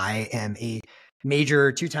 I am a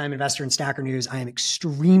major 2-time investor in Stacker News. I am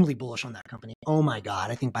extremely bullish on that company. Oh my God.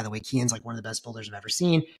 I think, by the way, Kian's like one of the best builders I've ever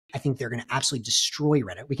seen. I think they're going to absolutely destroy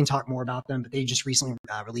Reddit. We can talk more about them, but they just recently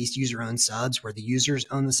released user-owned subs where the users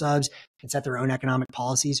own the subs and set their own economic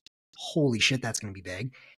policies. Holy shit, that's going to be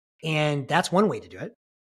big. And that's one way to do it.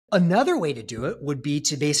 Another way to do it would be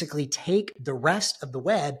to basically take the rest of the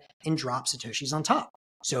web and drop Satoshis on top.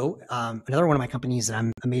 So another one of my companies that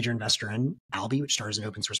I'm a major investor in, Albi, which started as an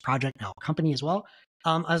open source project, now a company as well.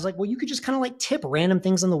 I was like, well, you could just kind of like tip random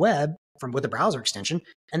things on the web with a browser extension.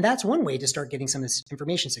 And that's one way to start getting some of this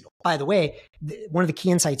information signal. By the way, one of the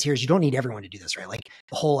key insights here is you don't need everyone to do this, right? Like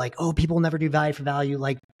the whole like, oh, people will never do value for value.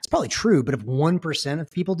 Like it's probably true, but if 1%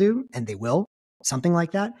 of people do, and they will, something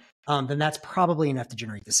like that, then that's probably enough to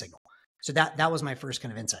generate the signal. So that was my first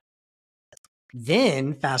kind of insight.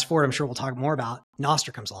 Then fast forward, I'm sure we'll talk more about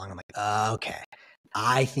Nostr comes along. I'm like, okay,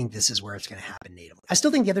 I think this is where it's going to happen natively. I still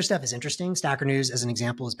think the other stuff is interesting. Stacker News, as an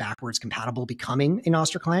example, is backwards compatible, becoming a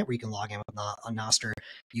Nostr client where you can log in with a Nostr.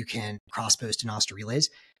 You can cross post to Nostr relays.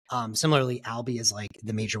 Similarly, Albi is like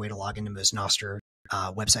the major way to log into most Nostr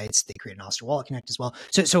websites. They create a Nostr wallet connect as well.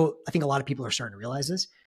 So I think a lot of people are starting to realize this.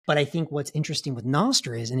 But I think what's interesting with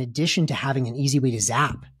Nostr is, in addition to having an easy way to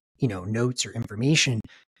zap, notes or information,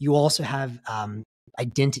 you also have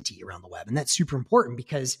identity around the web. And that's super important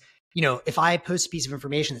because, if I post a piece of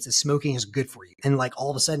information that says smoking is good for you, and like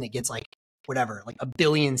all of a sudden it gets like whatever, like 1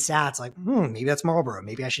 billion sats, like, maybe that's Marlboro.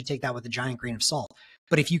 Maybe I should take that with a giant grain of salt.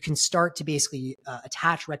 But if you can start to basically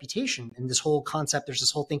attach reputation and this whole concept, there's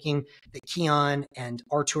this whole thinking that Keon and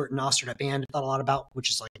Artur at Nostr.band thought a lot about,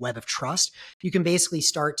 which is like web of trust. You can basically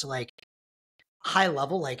start to like high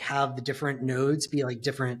level, like have the different nodes be like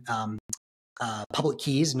different public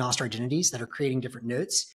keys, Nostr identities that are creating different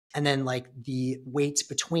notes. And then like the weights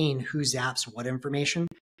between who zaps what information,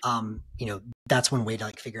 that's one way to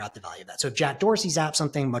like figure out the value of that. So if Jack Dorsey zaps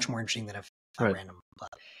something, much more interesting than a random.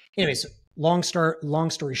 Anyways, long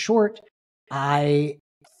story short, I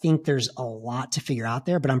think there's a lot to figure out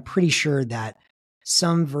there, but I'm pretty sure that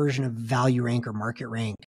some version of value rank or market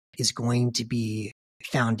rank is going to be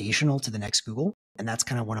foundational to the next Google. And that's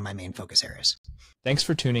kind of one of my main focus areas. Thanks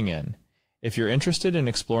for tuning in. If you're interested in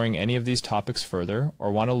exploring any of these topics further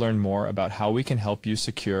or want to learn more about how we can help you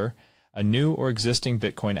secure a new or existing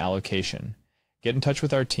Bitcoin allocation, get in touch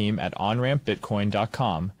with our team at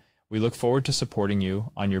onrampbitcoin.com. We look forward to supporting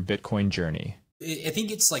you on your Bitcoin journey. I think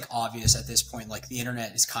it's like obvious at this point, like the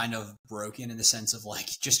internet is kind of broken in the sense of like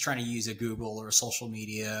just trying to use a Google or a social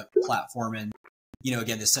media platform. And,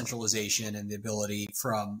 again, the centralization and the ability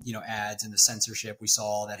from, ads and the censorship, we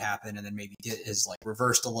saw that happen and then maybe is like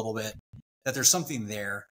reversed a little bit, that there's something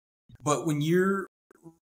there. But when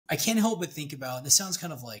I can't help but think about, and this sounds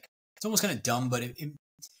kind of like, it's almost kind of dumb, but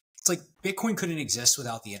it's like Bitcoin couldn't exist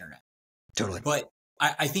without the internet. Totally. But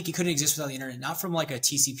I think it couldn't exist without the internet, not from like a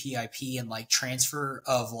TCP IP and like transfer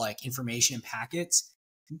of like information and packets,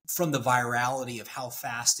 from the virality of how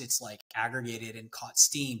fast it's like aggregated and caught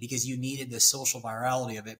steam, because you needed the social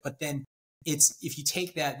virality of it. But then if you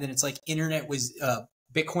take that, then it's like internet was,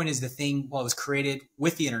 Bitcoin is the thing, it was created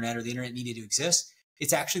with the internet, or the internet needed to exist.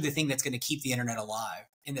 It's actually the thing that's going to keep the internet alive,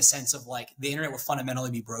 in the sense of like the internet will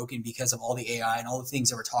fundamentally be broken because of all the AI and all the things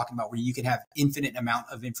that we're talking about, where you can have infinite amount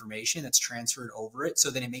of information that's transferred over it. So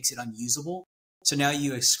then it makes it unusable. So now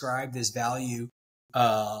you ascribe this value,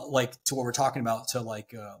 like to what we're talking about, to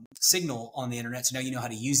like signal on the internet. So now you know how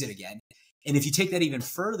to use it again. And if you take that even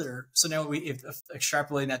further, so now if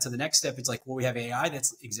extrapolating that to the next step, it's like, well, we have AI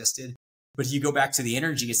that's existed. But if you go back to the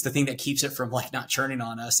energy, it's the thing that keeps it from like not churning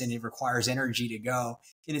on us, and it requires energy to go.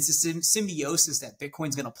 And it's a symbiosis that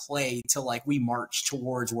Bitcoin's going to play to like we march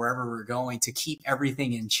towards wherever we're going to keep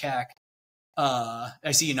everything in check. I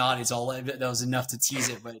see you nod. That was enough to tease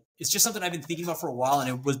it, but it's just something I've been thinking about for a while. And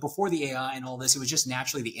it was before the AI and all this. It was just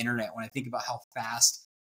naturally the internet. When I think about how fast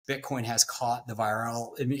Bitcoin has caught the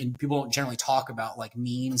viral, and people don't generally talk about like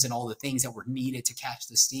memes and all the things that were needed to catch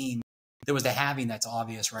the steam. There was the halving that's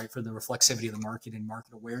obvious, right, for the reflexivity of the market and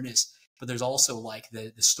market awareness. But there's also like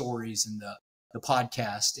the stories and the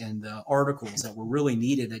podcast and the articles that were really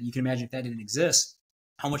needed, that you can imagine if that didn't exist,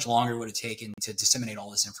 how much longer would it have taken to disseminate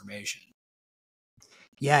all this information?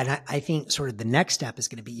 Yeah, and I think sort of the next step is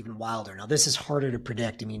going to be even wilder. Now, this is harder to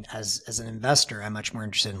predict. I mean, as an investor, I'm much more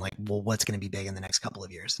interested in like, well, what's going to be big in the next couple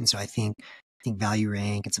of years? And so I think value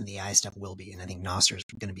rank and some of the AI stuff will be, and I think Nostr is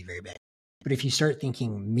going to be very big. But if you start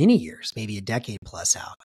thinking many years, maybe a decade plus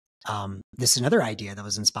out, this is another idea that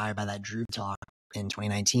was inspired by that Droop talk in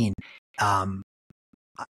 2019. I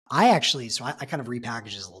kind of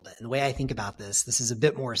repackage this a little bit. And the way I think about this is a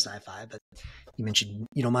bit more sci-fi, but you mentioned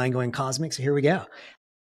you don't mind going cosmic. So here we go.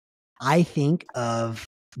 I think of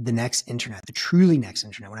the next internet, the truly next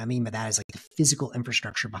internet. What I mean by that is like the physical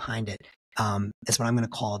infrastructure behind it. That's what I'm going to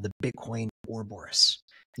call the Bitcoin Ouroboros.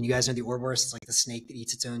 And you guys know the Ouroboros is like the snake that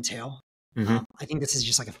eats its own tail. Mm-hmm. I think this is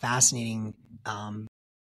just like a fascinating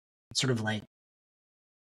sort of like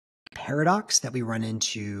paradox that we run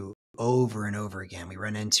into over and over again. We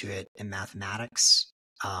run into it in mathematics.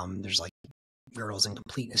 There's like Gödel's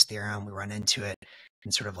incompleteness theorem. We run into it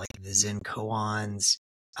in sort of like the Zen koans.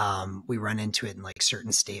 We run into it in like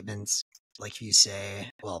certain statements. Like if you say,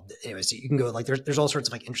 well, anyways, you can go like there's all sorts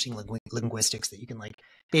of like interesting linguistics that you can like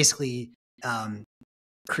basically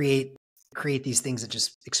create these things that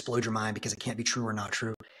just explode your mind because it can't be true or not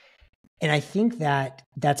true. And I think that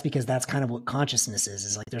that's because that's kind of what consciousness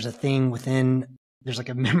is like there's a thing within, there's like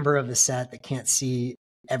a member of the set that can't see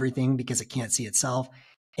everything because it can't see itself.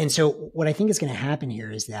 And so what I think is going to happen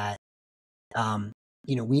here is that,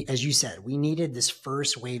 we, as you said, we needed this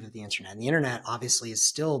first wave of the internet. And the internet obviously is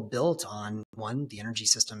still built on the energy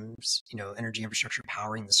systems, energy infrastructure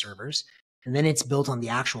powering the servers. And then it's built on the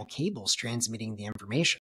actual cables transmitting the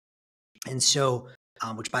information. And so,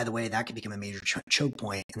 which by the way, that could become a major choke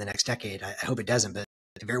point in the next decade. I hope it doesn't, but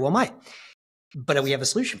it very well might. But we have a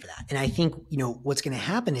solution for that. And I think, what's going to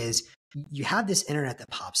happen is you have this internet that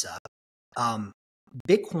pops up.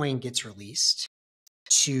 Bitcoin gets released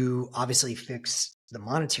to obviously fix the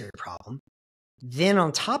monetary problem. Then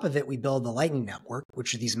on top of it, we build the Lightning Network,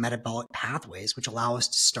 which are these metabolic pathways, which allow us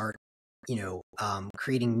to start,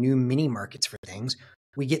 creating new mini markets for things.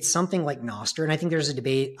 We get something like Nostr. And I think there's a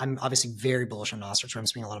debate. I'm obviously very bullish on Nostr, so I'm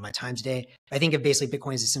spending a lot of my time today. I think of basically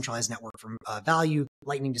Bitcoin as a centralized network for value,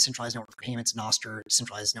 Lightning decentralized network for payments, Nostr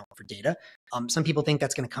decentralized network for data. Some people think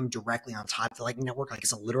that's going to come directly on top of the Lightning Network, like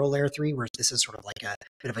it's a literal layer 3, whereas this is sort of like a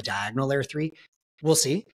bit of a diagonal layer 3. We'll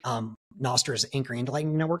see. Nostr is anchoring into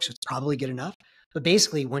Lightning Network, so it's probably good enough. But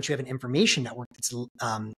basically, once you have an information network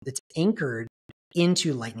that's anchored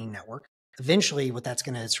into Lightning Network, eventually what that's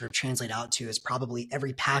going to sort of translate out to is probably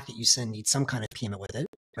every packet you send needs some kind of payment with it,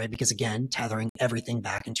 right? Because again, tethering everything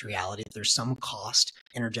back into reality, there's some cost,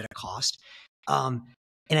 energetic cost. And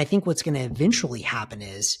I think what's going to eventually happen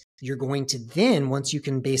is you're going to then, once you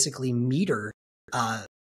can basically meter,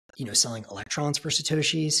 selling electrons for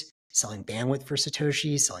Satoshis, selling bandwidth for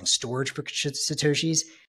Satoshis, selling storage for Satoshis,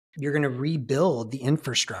 you're going to rebuild the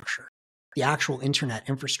infrastructure, the actual internet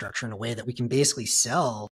infrastructure in a way that we can basically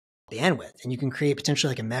sell bandwidth, and you can create potentially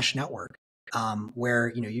like a mesh network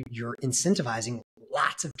where you're incentivizing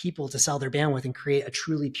lots of people to sell their bandwidth and create a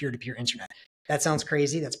truly peer-to-peer internet. That sounds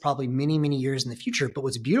crazy. That's probably many, many years in the future. But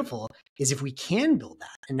what's beautiful is if we can build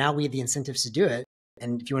that, and now we have the incentives to do it.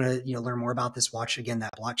 And if you want to learn more about this, watch again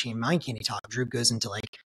that blockchain mind candy talk. Drew goes into like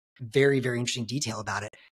very, very interesting detail about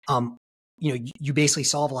it. You basically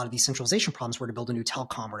solve a lot of these centralization problems where to build a new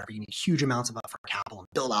telecom or whatever. You need huge amounts of upfront capital and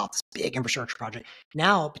build out this big infrastructure project.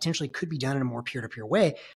 Now, potentially could be done in a more peer-to-peer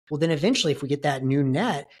way. Well, then eventually, if we get that new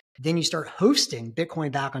net, then you start hosting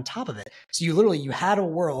Bitcoin back on top of it. So you had a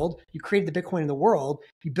world, you created the Bitcoin in the world,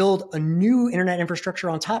 you build a new internet infrastructure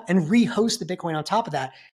on top and rehost the Bitcoin on top of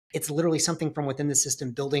that. It's literally something from within the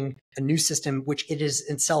system, building a new system, which it is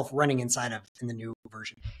itself running inside of in the new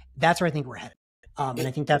version. That's where I think we're headed. And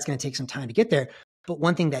I think that's going to take some time to get there. But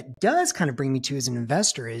one thing that does kind of bring me to as an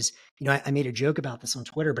investor is, I made a joke about this on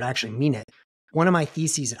Twitter, but I actually mean it. One of my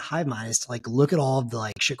theses at HiveMind is to like look at all of the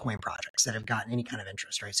like shitcoin projects that have gotten any kind of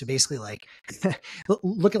interest, right? So basically like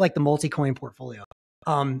look at like the multi-coin portfolio,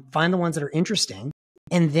 find the ones that are interesting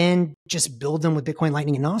and then just build them with Bitcoin,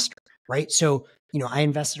 Lightning, and Nostr, right? So, I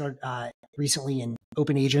invested recently in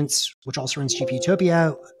Open Agents, which also runs GPU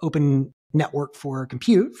Utopia, Open Network for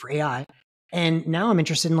Compute, for AI. And now I'm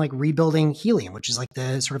interested in like rebuilding Helium, which is like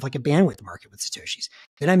the sort of like a bandwidth market with Satoshis.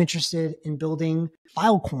 Then I'm interested in building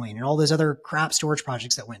Filecoin and all those other crap storage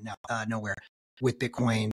projects that went nowhere with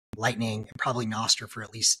Bitcoin, Lightning, and probably Nostr for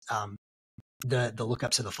at least the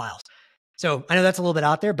lookups of the files. So I know that's a little bit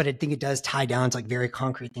out there, but I think it does tie down to like very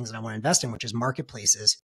concrete things that I want to invest in, which is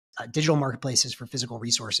marketplaces, digital marketplaces for physical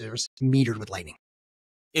resources metered with Lightning.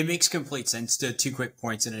 It makes complete sense. To two quick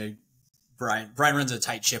points in a Brian runs a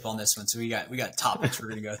tight ship on this one, so we got topics we're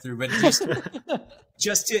going to go through. But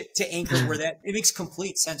just to anchor where that it makes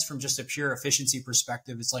complete sense from just a pure efficiency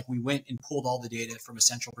perspective. It's like we went and pulled all the data from a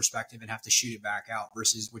central perspective and have to shoot it back out.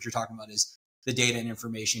 Versus what you're talking about is the data and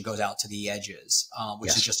information goes out to the edges,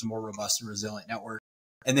 which is just a more robust and resilient network.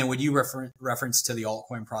 And then when you reference to the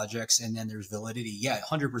altcoin projects and then there's validity, yeah,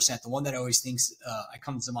 100%. The one that I always thinks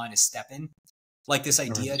comes to mind is STEPN. Like this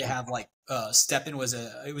idea to have like STEPN was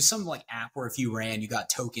some like app where if you ran, you got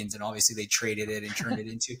tokens, and obviously they traded it and turned it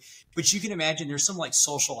into. But you can imagine there's some like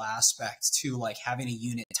social aspect to like having a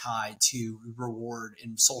unit tied to reward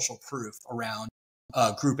and social proof around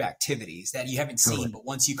group activities that you haven't seen, but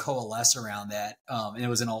once you coalesce around that, and it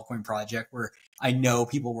was an altcoin project where I know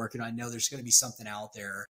people working, I know there's going to be something out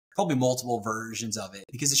there, probably multiple versions of it,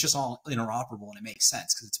 because it's just all interoperable and it makes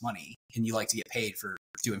sense because it's money and you like to get paid for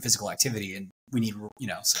doing physical activity, and we need,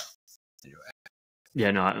 so anyway.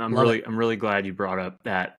 Yeah, no, I'm really glad you brought up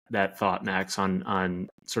that thought, Max, on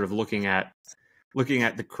sort of looking at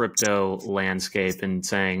the crypto landscape and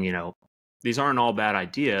saying, these aren't all bad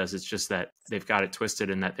ideas. It's just that they've got it twisted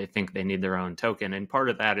in that they think they need their own token. And part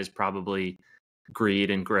of that is probably greed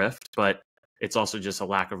and grift, but it's also just a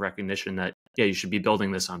lack of recognition that, yeah, you should be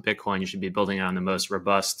building this on Bitcoin. You should be building it on the most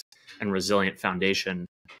robust and resilient foundation.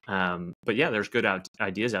 But yeah, there's good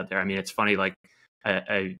ideas out there. I mean, it's funny, like,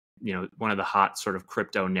 one of the hot sort of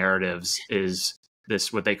crypto narratives is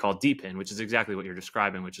this, what they call DePIN, which is exactly what you're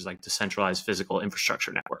describing, which is like decentralized physical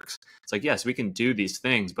infrastructure networks. It's like, yes, we can do these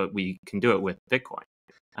things, but we can do it with Bitcoin.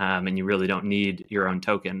 And you really don't need your own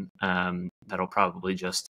token. That'll probably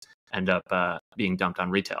just end up being dumped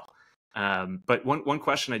on retail. But one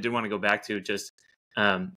question I did want to go back to, just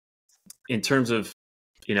in terms of,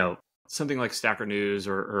 something like Stacker News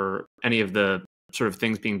or any of the sort of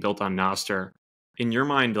things being built on Nostr, in your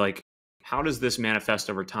mind, like, how does this manifest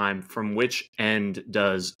over time? From which end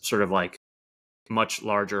does sort of like much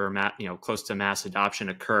larger, close to mass adoption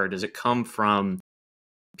occur? Does it come from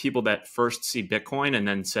people that first see Bitcoin and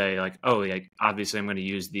then say like, oh, like, obviously I'm going to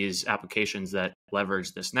use these applications that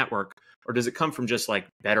leverage this network? Or does it come from just like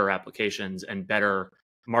better applications and better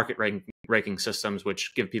market ranking systems,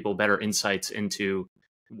 which give people better insights into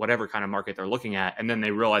whatever kind of market they're looking at? And then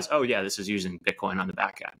they realize, oh yeah, this is using Bitcoin on the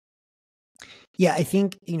back end. Yeah, I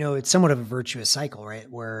think, it's somewhat of a virtuous cycle, right?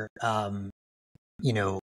 Where, to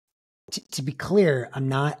be clear, I'm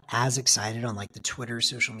not as excited on like the Twitter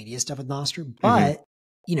social media stuff with Nostr, but,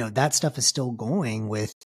 that stuff is still going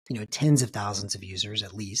with, tens of thousands of users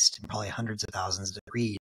at least, and probably hundreds of thousands to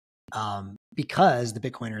read, because the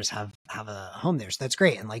Bitcoiners have a home there. So that's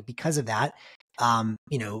great. And like, because of that,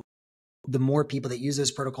 the more people that use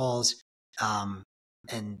those protocols,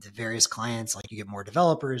 and the various clients, like you get more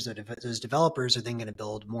developers, those developers are then going to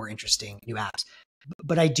build more interesting new apps.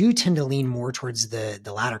 But I do tend to lean more towards the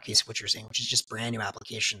latter case of what you're saying, which is just brand new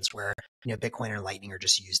applications where, Bitcoin or Lightning are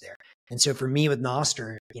just used there. And so for me with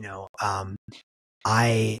Nostr,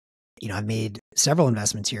 I've made several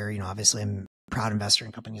investments here. Obviously I'm a proud investor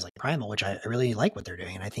in companies like Primal, which I really like what they're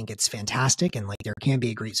doing. And I think it's fantastic. And like, there can be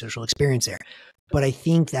a great social experience there. But I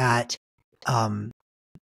think that,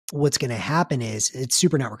 what's going to happen is it's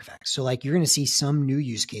super network effects. So like, you're going to see some new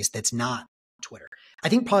use case that's not Twitter. I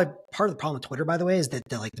think probably part of the problem with Twitter, by the way, is that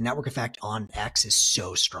the network effect on X is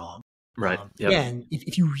so strong. Right. Yep. Yeah. And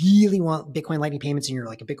if you really want Bitcoin Lightning payments and you're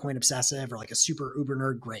like a Bitcoin obsessive or like a super Uber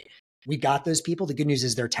nerd, great. We've got those people. The good news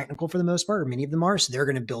is they're technical for the most part, or many of them are. So they're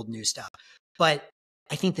going to build new stuff. But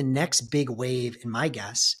I think the next big wave, in my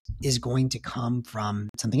guess, is going to come from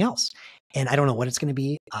something else. And I don't know what it's going to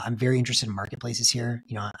be. I'm very interested in marketplaces here.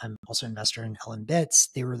 I'm also an investor in LN Bits.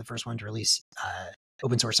 They were the first one to release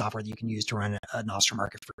open source software that you can use to run a Nostr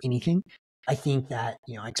market for anything. I think that,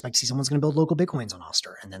 I expect to see someone's going to build local Bitcoins on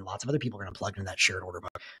Nostr, and then lots of other people are going to plug into that shared order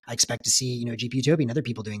book. I expect to see, GPUtopia and other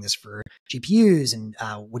people doing this for GPUs, and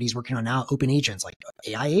what he's working on now, open agents, like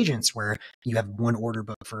AI agents, where you have one order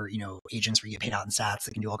book for, agents where you get paid out in sats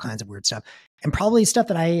that can do all kinds of weird stuff, and probably stuff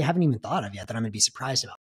that I haven't even thought of yet that I'm going to be surprised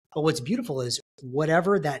about. But what's beautiful is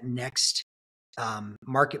whatever that next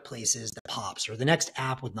marketplace is that pops, or the next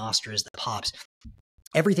app with Nostr is that pops,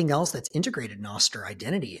 everything else that's integrated Nostr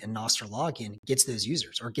identity and Nostr login gets those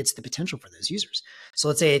users, or gets the potential for those users. So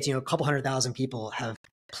let's say it's, a couple 100,000 people have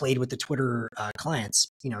played with the Twitter clients,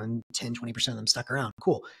 and 10, 20% of them stuck around.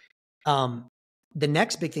 Cool. The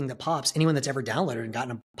next big thing that pops, anyone that's ever downloaded and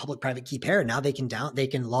gotten a public private key pair, now they can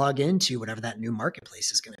log into whatever that new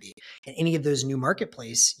marketplace is going to be. And any of those new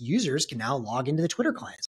marketplace users can now log into the Twitter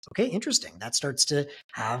clients. Okay, interesting. That starts to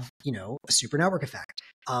have, a super network effect.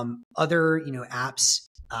 Other, apps,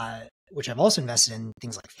 which I've also invested in,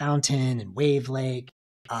 things like Fountain and Wavelake.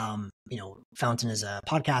 Fountain is a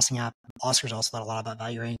podcasting app. Oscar's also thought a lot about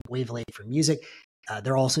value rank. Wavelake for music.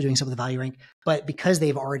 They're also doing some of the value rank. But because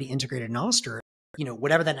they've already integrated Nostr,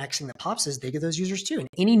 whatever that next thing that pops is, they get those users too. And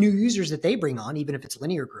any new users that they bring on, even if it's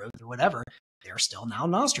linear growth or whatever, they're still now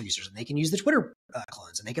Nostr users, and they can use the Twitter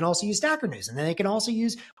clones, and they can also use Stacker News, and then they can also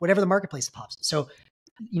use whatever the marketplace pops. So,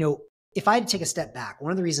 if I had to take a step back,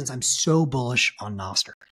 one of the reasons I'm so bullish on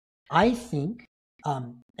Nostr, I think,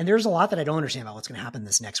 and there's a lot that I don't understand about what's going to happen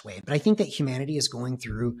this next wave, but I think that humanity is going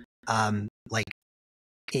through like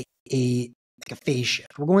a phase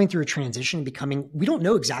shift. We're going through a transition, we don't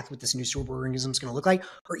know exactly what this new super organism is going to look like,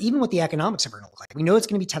 or even what the economics of it are going to look like. We know it's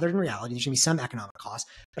going to be tethered in reality. There's going to be some economic costs,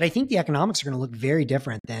 but I think the economics are going to look very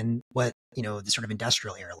different than what, the sort of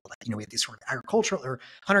industrial era looked like. We have this sort of agricultural or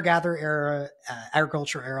hunter-gatherer era,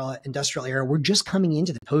 agricultural era, industrial era. We're just coming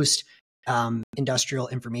into the post industrial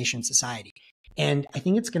information society. And I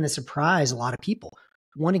think it's going to surprise a lot of people.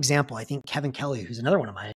 One example, I think Kevin Kelly, who's another one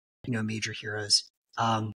of my, major heroes,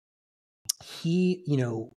 he,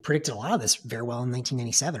 predicted a lot of this very well in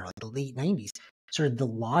 1997 or like the late 90s. Sort of the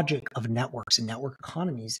logic of networks and network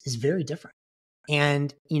economies is very different.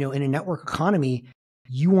 And, in a network economy,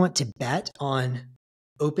 you want to bet on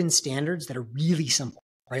open standards that are really simple,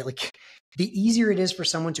 right? Like the easier it is for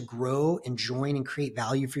someone to grow and join and create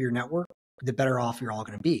value for your network, the better off you're all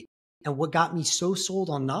going to be. And what got me so sold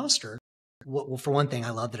on Nostr, well, for one thing, I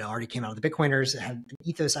love that it already came out of the Bitcoiners. It had an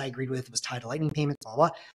ethos I agreed with. It was tied to Lightning payments, blah, blah,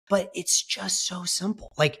 blah. But it's just so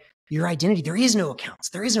simple. Like your identity, there is no accounts.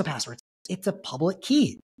 There is no passwords. It's a public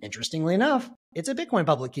key. Interestingly enough, it's a Bitcoin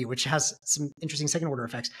public key, which has some interesting second order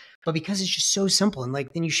effects. But because it's just so simple, and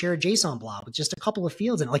like then you share a JSON blob with just a couple of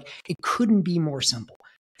fields, and like it couldn't be more simple.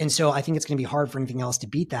 And so I think it's going to be hard for anything else to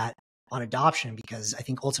beat that on adoption, because I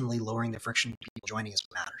think ultimately lowering the friction of people joining is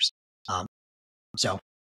what matters. So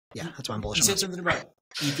yeah, that's why I'm bullish. You said something about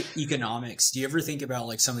economics. Do you ever think about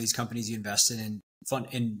like some of these companies you invested in fun,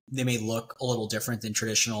 and they may look a little different than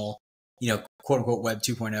traditional, quote unquote Web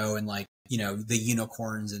 2.0 and like, the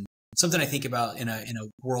unicorns, and something I think about in a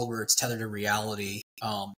world where it's tethered to reality,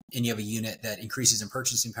 and you have a unit that increases in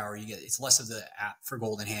purchasing power, it's less of the app for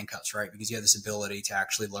golden handcuffs, right? Because you have this ability to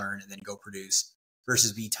actually learn and then go produce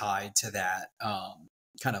versus be tied to that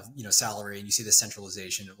kind of, salary. And you see the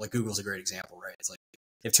centralization of like Google's a great example, right? It's like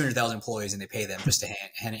they have 200,000 employees and they pay them just to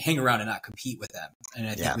hang around and not compete with them. And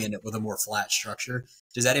I think we end up with a more flat structure.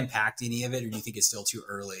 Does that impact any of it, or do you think it's still too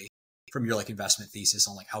early from your like investment thesis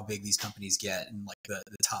on like how big these companies get and like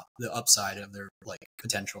the upside of their like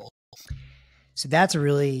potential? So that's a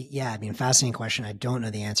really, fascinating question. I don't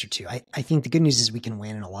know the answer to. I think the good news is we can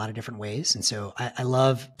win in a lot of different ways. And so I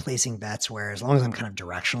love placing bets where, as long as I'm kind of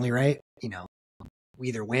directionally right, we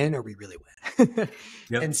either win or we really win.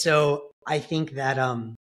 Yep. And so I think that,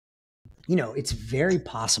 it's very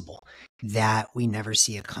possible that we never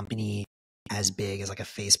see a company as big as like a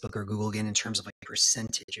Facebook or Google again in terms of like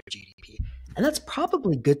percentage of GDP. And that's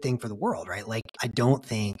probably a good thing for the world, right? Like I don't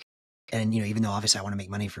think, and, even though obviously I want to make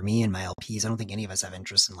money for me and my LPs, I don't think any of us have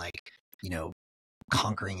interest in like,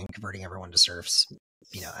 conquering and converting everyone to serfs.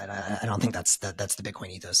 I don't think that's the Bitcoin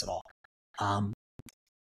ethos at all.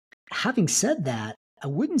 Having said that, I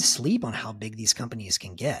wouldn't sleep on how big these companies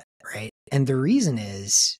can get, right? And the reason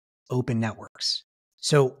is open networks.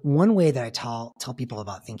 So one way that I tell people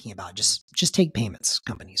about thinking about just take payments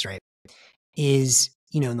companies, right? Is,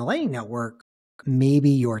 in the Lightning Network, maybe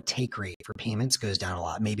your take rate for payments goes down a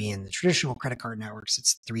lot. Maybe in the traditional credit card networks,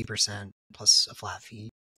 it's 3% plus a flat fee.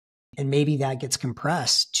 And maybe that gets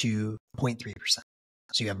compressed to 0.3%.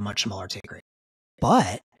 So you have a much smaller take rate.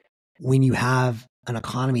 But when you have an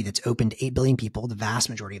economy that's open to 8 billion people, the vast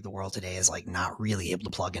majority of the world today is like not really able to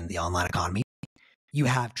plug into the online economy. You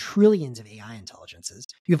have trillions of AI intelligences.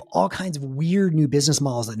 You have all kinds of weird new business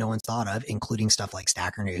models that no one's thought of, including stuff like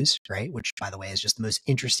Stacker News, right? Which, by the way, is just the most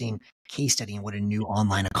interesting case study in what a new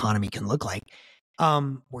online economy can look like.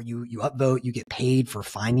 Where you upvote, you get paid for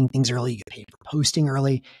finding things early, you get paid for posting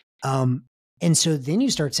early. And so then you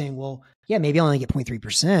start saying, well, yeah, maybe I only get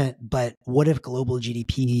 0.3%, but what if global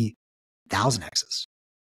GDP 1,000x's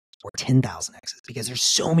or 10,000x's? Because there's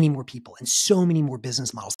so many more people and so many more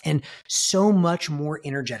business models and so much more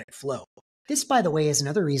energetic flow. This, by the way, is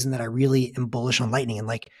another reason that I really am bullish on Lightning. And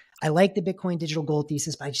like, I like the Bitcoin digital gold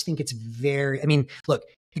thesis, but I just think it's look,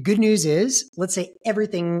 the good news is, let's say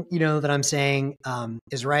everything, that I'm saying,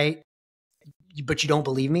 is right, but you don't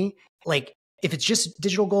believe me. Like, if it's just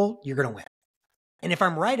digital gold, you're going to win. And if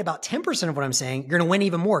I'm right about 10% of what I'm saying, you're going to win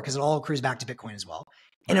even more because it all accrues back to Bitcoin as well.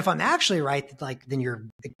 And if I'm actually right, then you're,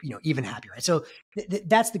 even happier, right? So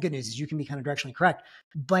that's the good news, is you can be kind of directionally correct.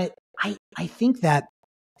 But I think that,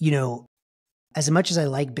 as much as I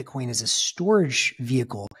like Bitcoin as a storage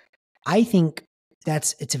vehicle, I think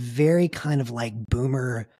it's a very kind of like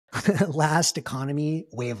boomer last economy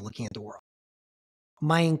way of looking at the world.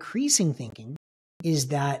 My increasing thinking is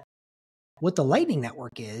that what the Lightning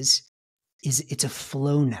Network is is it's a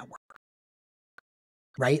flow network,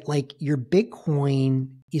 right? Like your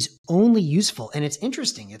Bitcoin is only useful. And it's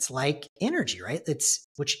interesting. It's like energy, right?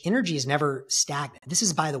 Which energy is never stagnant. This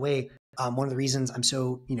is, by the way, one of the reasons I'm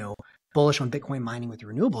so, bullish on Bitcoin mining with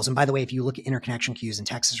renewables. And by the way, if you look at interconnection queues in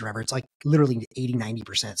Texas or wherever, it's like literally 80,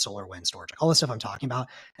 90% solar, wind storage, all the stuff I'm talking about.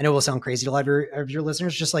 I know it will sound crazy to a lot of your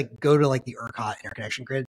listeners, just like go to like the ERCOT interconnection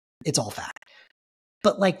grid. It's all fact.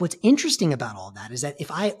 But like what's interesting about all that is that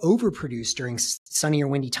if I overproduce during sunny or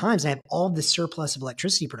windy times and I have all this surplus of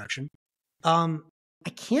electricity production, I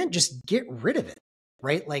can't just get rid of it,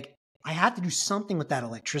 right? Like I have to do something with that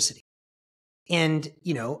electricity. And,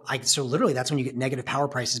 so literally that's when you get negative power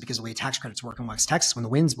prices because of the way tax credits work in West Texas when the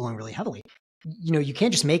wind's blowing really heavily. You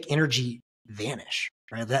can't just make energy vanish,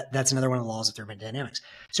 right? That's another one of the laws of thermodynamics.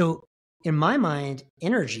 So in my mind,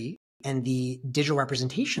 energy and the digital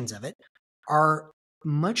representations of it are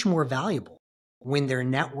much more valuable when they're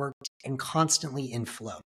networked and constantly in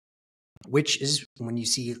flow, which is when you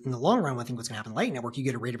see in the long run, I think what's going to happen in the Lightning Network, you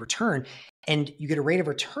get a rate of return, and you get a rate of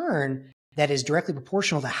return that is directly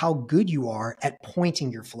proportional to how good you are at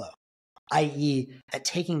pointing your flow, i.e. at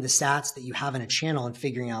taking the stats that you have in a channel and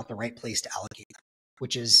figuring out the right place to allocate them,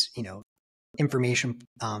 which is, information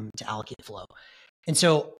to allocate flow. And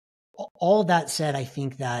so all that said, I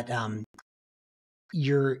think that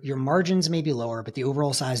your margins may be lower, but the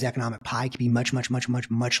overall size of the economic pie could be much, much, much, much,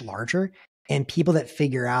 much larger. And people that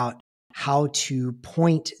figure out how to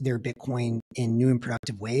point their Bitcoin in new and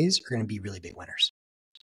productive ways are going to be really big winners.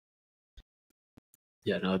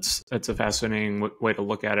 Yeah, no, it's a fascinating way to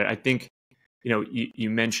look at it. I think, you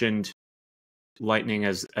mentioned Lightning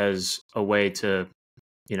as a way to,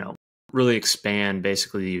 really expand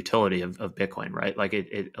basically the utility of Bitcoin, right? Like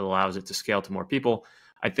it allows it to scale to more people.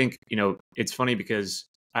 I think, it's funny because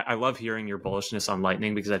I love hearing your bullishness on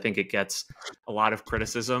Lightning because I think it gets a lot of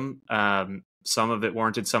criticism. Some of it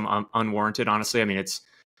warranted, some unwarranted, honestly. I mean, it's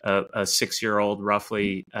a 6-year-old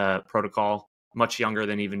roughly protocol, much younger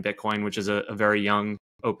than even Bitcoin, which is a very young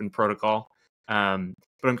open protocol.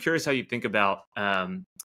 But I'm curious how you think about,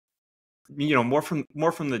 more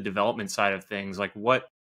from the development side of things. Like what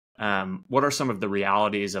are some of the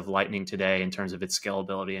realities of Lightning today in terms of its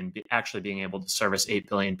scalability and actually being able to service 8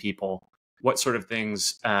 billion people? What sort of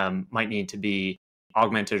things might need to be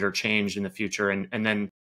augmented or changed in the future? And then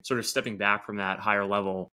sort of stepping back from that higher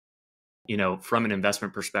level, from an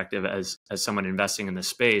investment perspective, as someone investing in this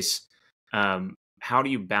space, how do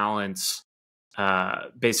you balance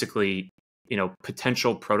basically,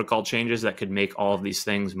 potential protocol changes that could make all of these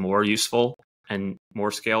things more useful and more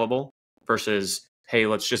scalable versus, hey,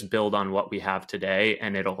 let's just build on what we have today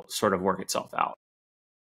and it'll sort of work itself out?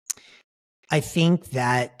 I think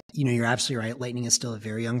that, you're absolutely right. Lightning is still a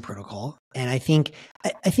very young protocol. And I think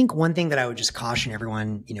one thing that I would just caution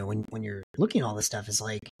everyone, when you're looking at all this stuff is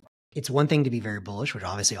like, it's one thing to be very bullish, which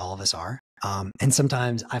obviously all of us are. And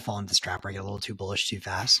sometimes I fall into this trap where I get a little too bullish too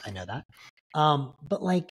fast. I know that. But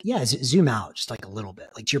like, yeah, zoom out just like a little bit.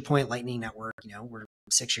 Like to your point, Lightning Network, we're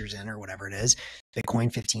 6 years in or whatever it is,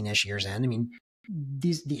 Bitcoin 15-ish years in. I mean,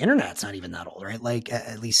 the internet's not even that old, right? Like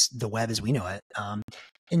at least the web as we know it.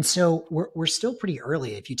 And so we're still pretty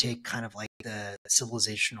early if you take kind of like the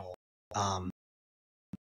civilizational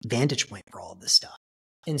vantage point for all of this stuff.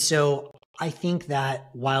 And so I think that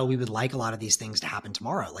while we would like a lot of these things to happen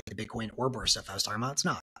tomorrow, like the Bitcoin Ouroboros stuff I was talking about,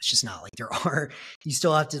 it's just not. Like you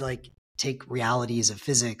still have to like take realities of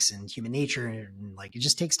physics and human nature, and like it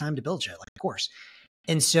just takes time to build shit, like of course.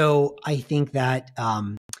 And so I think that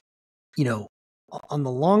on the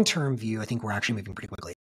long-term view, I think we're actually moving pretty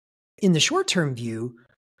quickly. In the short-term view,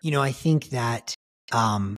 I think that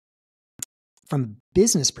from a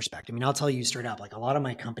business perspective, I'll tell you straight up, like a lot of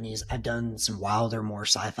my companies, I've done some wilder, more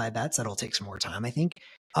sci-fi bets that'll take some more time, I think.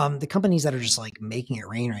 The companies that are just like making it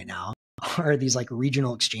rain right now are these like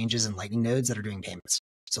regional exchanges and Lightning nodes that are doing payments.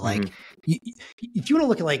 So like, if you want to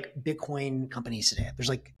look at like Bitcoin companies today, there's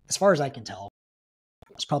like, as far as I can tell,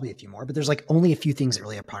 there's probably a few more, but there's like only a few things that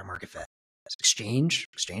really have product market fit. Exchange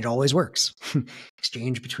always works.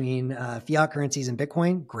 Exchange between fiat currencies and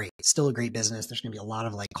Bitcoin, great. It's still a great business. There's going to be a lot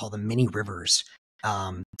of like, call them mini rivers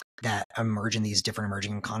that emerge in these different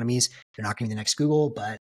emerging economies. They're not going to be the next Google,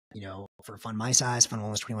 but for a fund my size, fund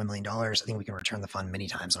almost $21 million, I think we can return the fund many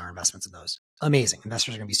times on our investments in those. Amazing.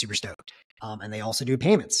 Investors are going to be super stoked. And they also do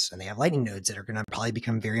payments, and they have Lightning nodes that are going to probably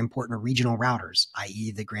become very important regional routers,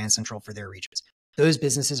 i.e. the Grand Central for their regions. Those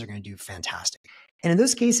businesses are going to do fantastic. And in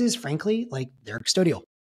those cases, frankly, like they're custodial,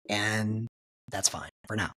 and that's fine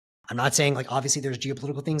for now. I'm not saying like, obviously there's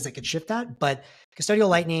geopolitical things that could shift that, but custodial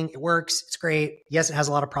lightning, it works. It's great. Yes, it has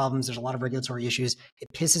a lot of problems. There's a lot of regulatory issues. It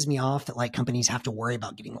pisses me off that like companies have to worry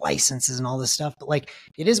about getting licenses and all this stuff, but like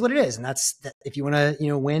it is what it is. And that's that. If you want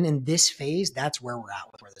to, win in this phase, that's where we're at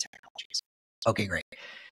with where the technology is. Okay, great.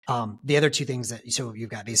 The other two things so you've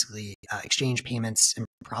got basically exchange payments and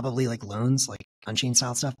probably like loans, like on-chain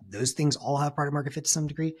style stuff. Those things all have product market fit to some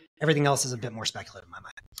degree. Everything else is a bit more speculative in my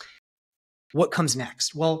mind. What comes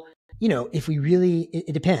next? Well, if we really,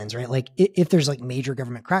 it depends, right? Like if there's like major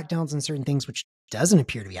government crackdowns on certain things, which doesn't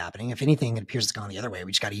appear to be happening. If anything, it appears to go the other way.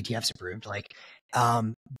 We just got ETFs approved. Like,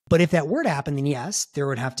 but if that were to happen, then yes, there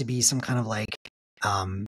would have to be some kind of like,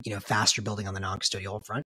 faster building on the non-custodial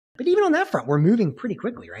front. But even on that front, we're moving pretty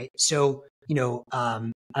quickly, right? So,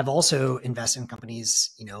 I've also invested in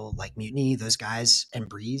companies, like Mutiny, those guys, and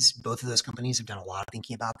Breeze. Both of those companies have done a lot of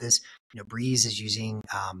thinking about this. Breeze is using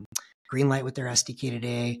Greenlight with their SDK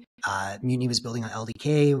today. Mutiny was building on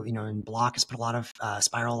LDK, and Block has put a lot of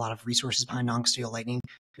Spiral, a lot of resources behind non-custodial Lightning.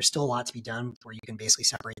 There's still a lot to be done where you can basically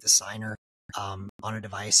separate the signer on a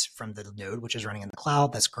device from the node, which is running in the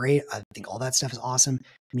cloud. That's great. I think all that stuff is awesome.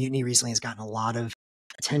 Mutiny recently has gotten a lot of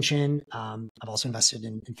attention. I've also invested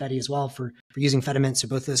in Fedi as well for using Fediment. So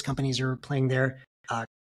both of those companies are playing there.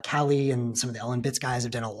 Kali and some of the LN Bits guys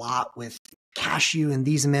have done a lot with Cashew and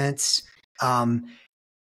these mints.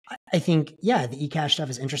 I think, the eCash stuff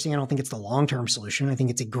is interesting. I don't think it's the long-term solution. I think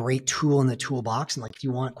it's a great tool in the toolbox. And like, if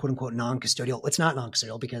you want quote unquote non-custodial, it's not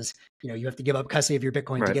non-custodial because, you have to give up custody of your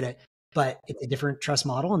Bitcoin to get it, but it's a different trust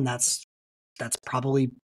model. And that's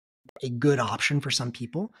probably a good option for some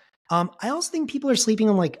people. I also think people are sleeping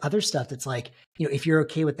on like other stuff that's like, if you're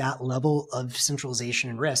okay with that level of centralization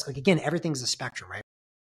and risk, like again, everything's a spectrum, right?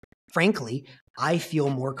 Frankly, I feel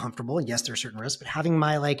more comfortable, and yes, there's certain risks, but having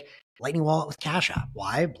my like Lightning wallet with Cash App.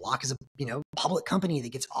 Why? Block is a public company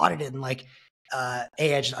that gets audited, and like I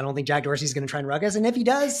don't think Jack Dorsey's going to try and rug us. And if he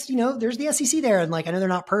does, there's the SEC there, and like I know they're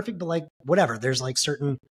not perfect, but like whatever. There's like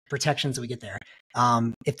certain protections that we get there.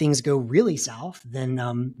 If things go really south, then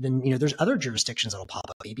there's other jurisdictions that'll pop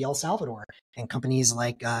up. Maybe El Salvador and companies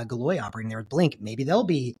like Galoy operating there with Blink. Maybe they'll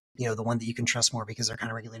be the one that you can trust more because they're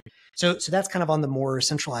kind of regulated. So that's kind of on the more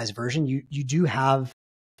centralized version. You do have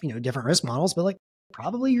different risk models, but like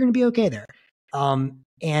probably you're going to be okay there.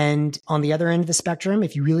 And on the other end of the spectrum,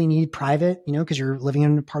 if you really need private, because you're living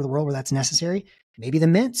in a part of the world where that's necessary, maybe the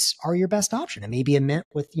mints are your best option. And maybe a mint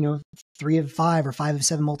with, 3 of 5 or 5 of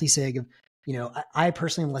 7 multi-sig. I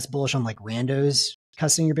personally am less bullish on like randos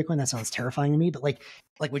custodying your Bitcoin. That sounds terrifying to me, but like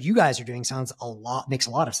what you guys are doing makes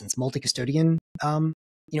a lot of sense. Multi-custodian,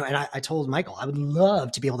 and I told Michael, I would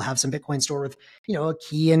love to be able to have some Bitcoin stored with, a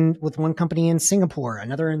key with one company in Singapore,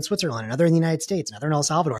 another in Switzerland, another in the United States, another in El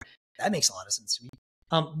Salvador. That makes a lot of sense to me.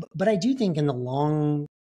 But I do think in the long,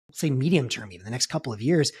 say medium term, even the next couple of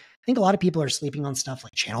years, I think a lot of people are sleeping on stuff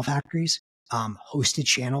like channel factories, hosted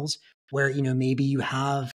channels where, maybe you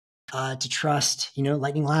have to trust,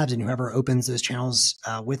 Lightning Labs and whoever opens those channels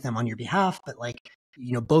with them on your behalf. But like,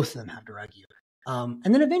 both of them have to rug you.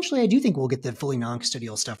 And then eventually I do think we'll get the fully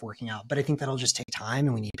non-custodial stuff working out, but I think that'll just take time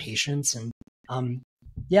and we need patience. And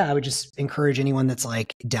I would just encourage anyone that's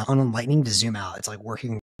like down on Lightning to zoom out. It's like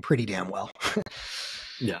working pretty damn well.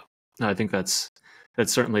 Yeah, no, I think that's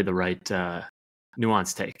certainly the right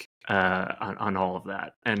nuanced take on all of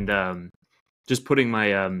that. And just putting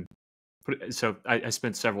my so I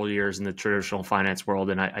spent several years in the traditional finance world,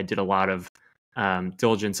 and I did a lot of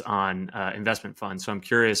diligence on investment funds. So I'm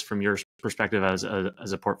curious from your perspective as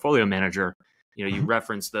a portfolio manager, you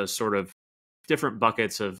referenced those sort of different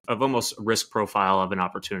buckets of almost risk profile of an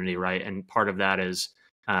opportunity, right? And part of that is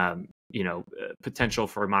potential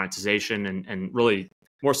for monetization and really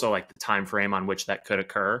more so like the time frame on which that could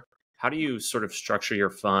occur. How do you sort of structure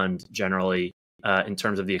your fund generally in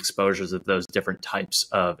terms of the exposures of those different types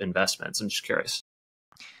of investments? I'm just curious.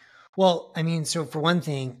 Well, I mean, so for one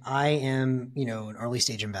thing, I am, an early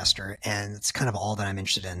stage investor, and it's kind of all that I'm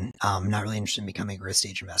interested in. I'm not really interested in becoming a growth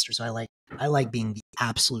stage investor. So I like being the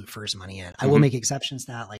absolute first money in. I will make exceptions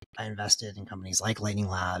to that. Like I invested in companies like Lightning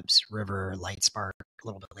Labs, River, Lightspark a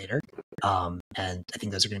little bit later. And I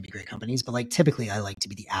think those are going to be great companies, but like typically I like to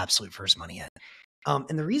be the absolute first money in.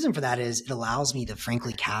 And the reason for that is it allows me to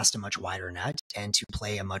frankly cast a much wider net and to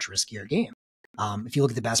play a much riskier game. If you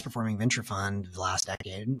look at the best performing venture fund of the last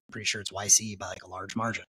decade, I'm pretty sure it's YC by like a large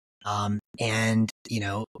margin. And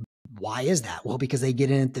why is that? Well, because they get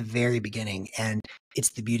in at the very beginning, and it's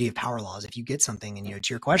the beauty of power laws. If you get something, and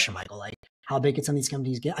to your question, Michael, like how big can some of these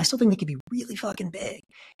companies get? I still think they could be really fucking big.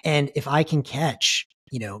 And if I can catch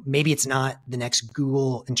maybe it's not the next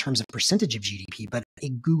Google in terms of percentage of GDP, but a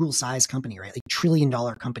Google sized company, right? Like $1 trillion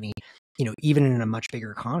company, even in a much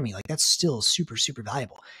bigger economy, like that's still super, super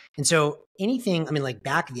valuable. And so anything, like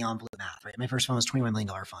back of the envelope math, right? My first fund was $21 million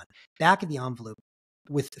fund. Back of the envelope,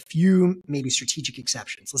 with a few maybe strategic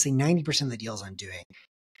exceptions, let's say 90% of the deals I'm doing,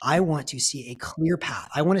 I want to see a clear path.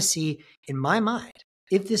 I want to see in my mind,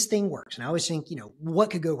 if this thing works, and I always think, what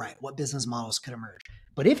could go right? What business models could emerge?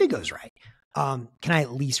 But if it goes right, can I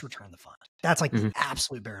at least return the fund? That's like the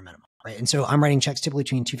absolute bare minimum, right? And so I'm writing checks typically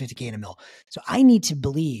between $250K and $1 million. So I need to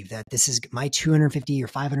believe that this is my $250 or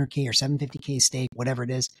 $500K or $750K stake, whatever it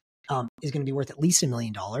is going to be worth at least $1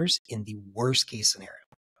 million in the worst case scenario.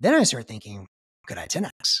 Then I start thinking, could I 10x?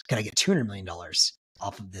 Could I get $200 million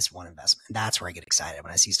off of this one investment? And that's where I get excited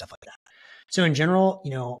when I see stuff like that. So in general,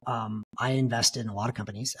 I invested in a lot of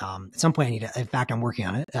companies. At some point I need to, in fact, I'm working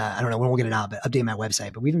on it. I don't know when we'll get it out, but update my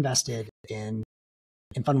website. But we've invested in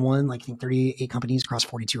fund one, like I think 38 companies across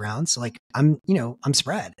 42 rounds. So like I'm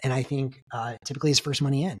spread. And I think typically it's first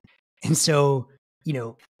money in. And so,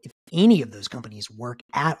 if any of those companies work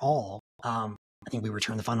at all, I think we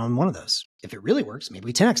return the fund on one of those. If it really works, maybe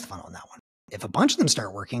we 10x the fund on that one. If a bunch of them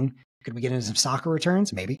start working, could we get into some soccer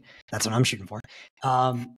returns? Maybe. That's what I'm shooting for.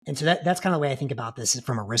 And so that's kind of the way I think about this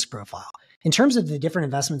from a risk profile. In terms of the different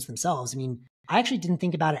investments themselves, I actually didn't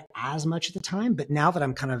think about it as much at the time, but now that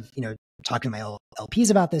I'm kind of, talking to my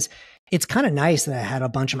LPs about this, it's kind of nice that I had a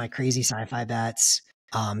bunch of my crazy sci-fi bets,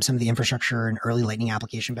 some of the infrastructure and early lightning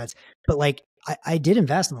application bets, but like I did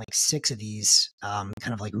invest in like 6 of these kind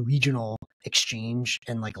of like regional exchange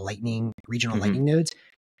and like regional lightning nodes.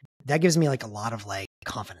 That gives me like a lot of like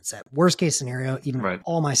confidence that worst case scenario, even if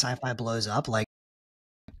all my sci-fi blows up, like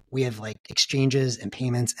we have like exchanges and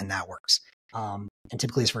payments and that works. And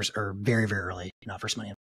typically it's first or very, very early, not first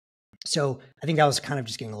money. So I think that was kind of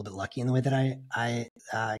just getting a little bit lucky in the way that I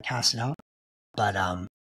cast it out. But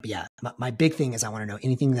yeah, my big thing is I want to know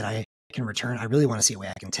anything that I can return. I really want to see a way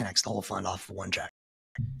I can 10x the whole fund off of one check.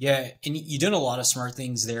 Yeah, and you've done a lot of smart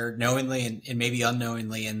things there, knowingly and maybe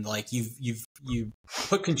unknowingly, and like you've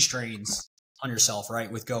put constraints on yourself,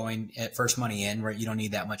 right? With going at first money in, right? You don't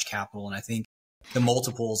need that much capital, and I think the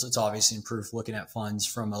multiples, it's obviously improved looking at funds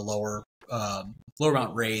from a lower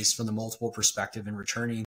amount raised from the multiple perspective and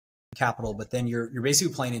returning capital, but then you're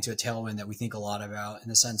basically playing into a tailwind that we think a lot about in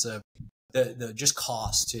the sense of the just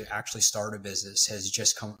cost to actually start a business has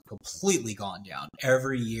just completely gone down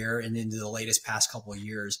every year and into the latest past couple of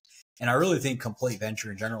years. And I really think complete venture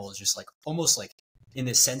in general is just like almost like in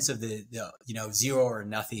the sense of the 0 or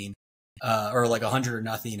nothing, or like 100 or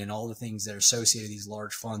nothing, and all the things that are associated with these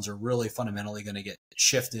large funds are really fundamentally going to get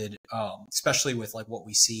shifted, especially with like what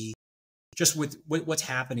we see just with what's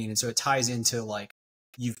happening. And so it ties into like,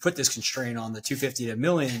 you've put this constraint on the 250 to $1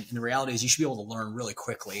 million, and the reality is you should be able to learn really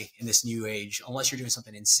quickly in this new age, unless you're doing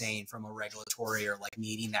something insane from a regulatory or like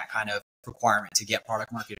needing that kind of requirement to get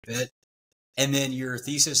product market fit. And then your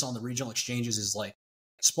thesis on the regional exchanges is like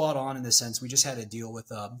spot on in the sense we just had a deal with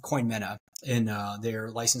CoinMena, and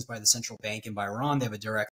they're licensed by the central bank in Bahrain. They have a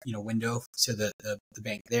direct window to the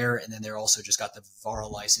bank there, and then they're also just got the VARA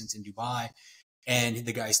license in Dubai. And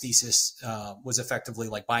the guy's thesis was effectively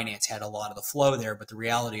like Binance had a lot of the flow there, but the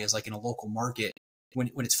reality is like in a local market, when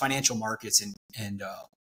it's financial markets and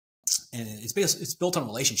it's built on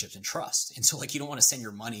relationships and trust. And so like you don't want to send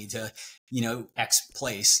your money to X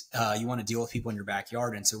place. You want to deal with people in your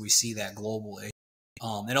backyard, and so we see that globally.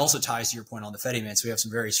 It also ties to your point on the Fediman. So we have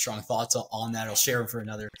some very strong thoughts on that. I'll share them for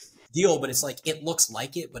another deal, but it's like it looks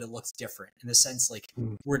like it, but it looks different in the sense like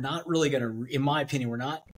we're not really going to, in my opinion, we're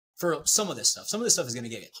not. For some of this stuff is going to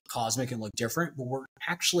get cosmic and look different, but we're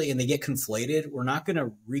actually, and they get conflated, we're not going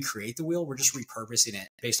to recreate the wheel. We're just repurposing it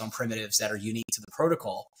based on primitives that are unique to the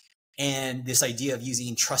protocol. And this idea of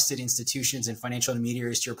using trusted institutions and financial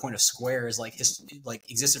intermediaries, to your point of Square, is like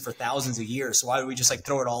existed for thousands of years. So why do we just like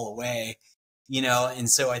throw it all away? And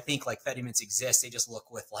so I think like Fediments exist. They just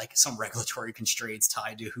look with like some regulatory constraints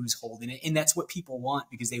tied to who's holding it. And that's what people want,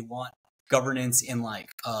 because they want governance and like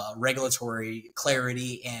regulatory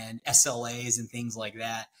clarity and SLAs and things like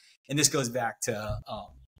that. And this goes back to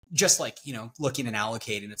just like, looking and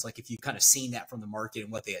allocating. It's like if you've kind of seen that from the market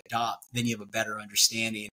and what they adopt, then you have a better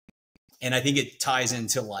understanding. And I think it ties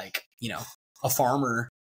into like, a farmer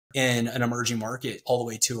in an emerging market all the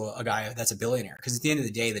way to a guy that's a billionaire. Because at the end of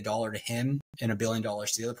the day, the dollar to him and $1 billion to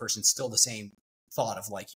the other person is still the same thought of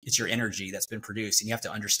like, it's your energy that's been produced, and you have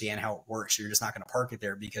to understand how it works. You're just not going to park it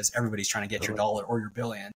there because everybody's trying to get your dollar or your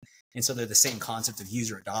billion. And so they're the same concept of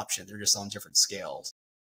user adoption. They're just on different scales.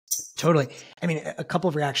 Totally. I mean, a couple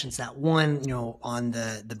of reactions to that. One, on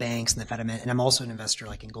the banks and the Fediment, and I'm also an investor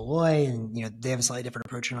like in Galoy, and they have a slightly different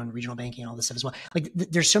approach on regional banking and all this stuff as well. Like,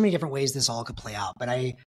 there's so many different ways this all could play out. But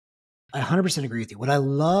I 100% agree with you. What I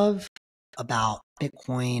love about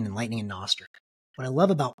Bitcoin and Lightning and Nostr, what I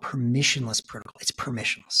love about permissionless protocol, it's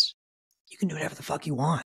permissionless. You can do whatever the fuck you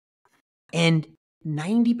want, and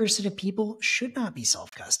 90% of people should not be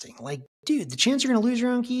self-custody. Like, dude, the chance you're going to lose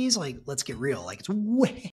your own keys, like, let's get real. Like, it's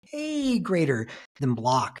way greater than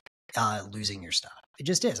block losing your stuff. It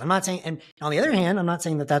just is. I'm not saying, and on the other hand, I'm not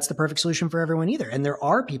saying that that's the perfect solution for everyone either. And there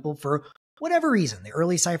are people, for whatever reason, the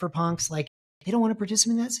early cypherpunks, like, they don't want to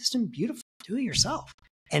participate in that system. Beautiful. Do it yourself.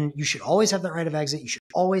 And you should always have that right of exit. You should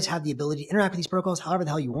always have the ability to interact with these protocols however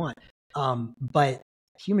the hell you want. But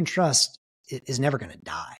human trust is never going to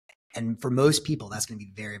die. And for most people, that's going to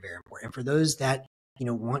be very, very important. And for those that,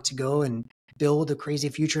 want to go and build a crazy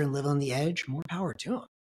future and live on the edge, more power to them.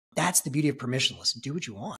 That's the beauty of permissionless. Do what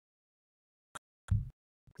you want.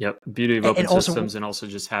 Yep. Beauty of open systems, and also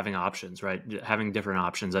just having options, right? Having different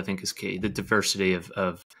options, I think, is key. The diversity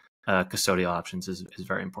of custodial options is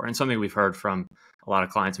very important. Something we've heard from a lot of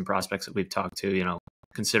clients and prospects that we've talked to,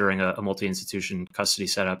 considering a multi-institution custody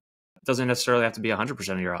setup, it doesn't necessarily have to be 100%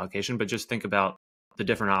 of your allocation, but just think about the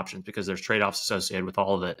different options, because there's trade-offs associated with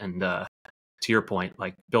all of it. And to your point,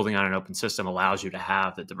 like, building on an open system allows you to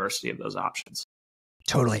have the diversity of those options.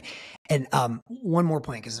 Totally. And one more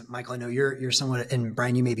point, because Michael, I know you're somewhat, and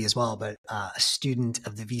Brian, you may be as well, but a student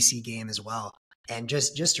of the VC game as well. And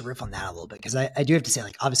just to riff on that a little bit, because I do have to say,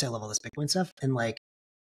 like, obviously I love all this Bitcoin stuff, and like,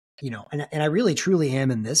 and I really truly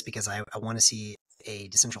am in this because I want to see a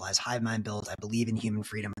decentralized hive mind built. I believe in human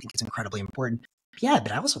freedom. I think it's incredibly important. Yeah,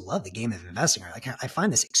 but I also love the game of investing. Like, I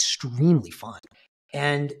find this extremely fun.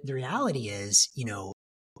 And the reality is,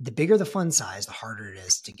 the bigger the fund size, the harder it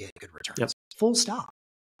is to get good returns. Yep. Full stop.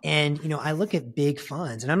 And, I look at big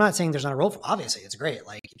funds, and I'm not saying there's not a role for, obviously it's great.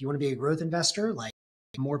 Like, if you want to be a growth investor, like,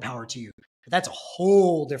 more power to you. But that's a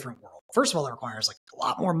whole different world. First of all, it requires like a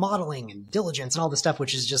lot more modeling and diligence and all this stuff,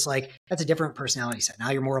 which is just like, that's a different personality set. Now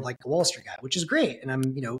you're more of like a Wall Street guy, which is great.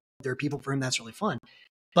 And there are people for whom that's really fun.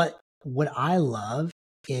 But what I love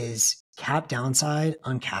is capped downside,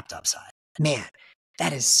 uncapped upside. Man,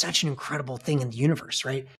 that is such an incredible thing in the universe,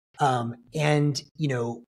 right? And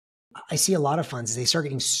I see a lot of funds as they start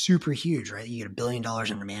getting super huge, right? You get $1 billion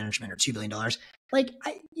under management or $2 billion. Like,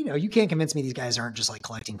 you can't convince me these guys aren't just like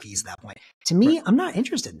collecting fees at that point. To me, right, I'm not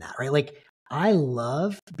interested in that, right? Like, I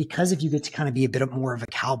love, because if you get to kind of be a bit more of a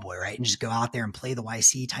cowboy, right, and just go out there and play the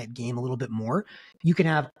YC type game a little bit more, you can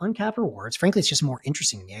have uncapped rewards. Frankly, it's just more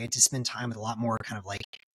interesting to me. I get to spend time with a lot more kind of like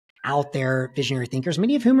out there visionary thinkers,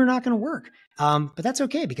 many of whom are not going to work. But that's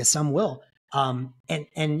okay, because some will. And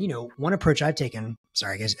one approach I've taken,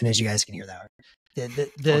 sorry guys, and as you guys can hear that,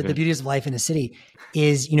 the beauties of life in a city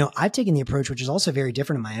is, I've taken the approach, which is also very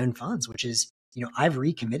different in my own funds, which is, I've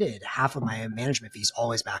recommitted half of my management fees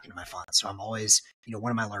always back into my funds. So I'm always, one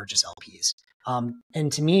of my largest LPs.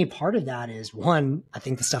 And to me, part of that is, one, I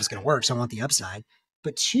think the stuff's going to work, so I want the upside.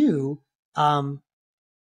 But two, I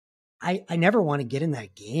never want to get in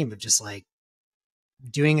that game of just like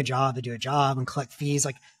doing a job to do a job and collect fees.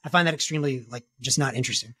 Like, I find that extremely, like, just not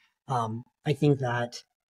interesting. I think that,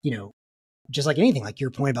 just like anything, like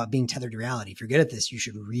your point about being tethered to reality, if you're good at this, you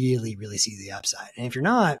should really, really see the upside. And if you're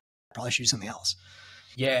not, probably should do something else.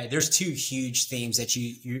 Yeah, there's two huge themes that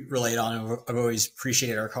you relate on. And I've always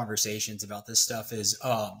appreciated our conversations about this stuff is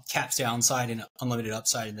caps downside and unlimited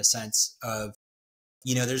upside, in the sense of,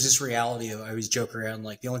 there's this reality of, I always joke around,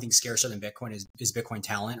 like, the only thing scarcer than Bitcoin is Bitcoin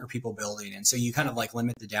talent or people building. And so you kind of like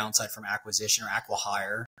limit the downside from acquisition or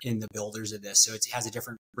acqui-hire in the builders of this. So it has a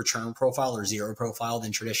different return profile or zero profile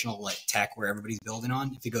than traditional like tech where everybody's building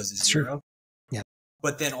on if it goes to zero. True. Yeah.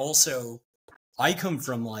 But then also, I come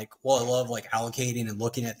from like, well, I love like allocating and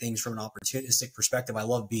looking at things from an opportunistic perspective. I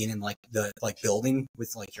love being in like the building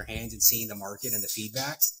with like your hands and seeing the market and the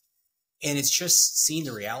feedback. And it's just seeing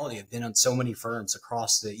the reality. I've been on so many firms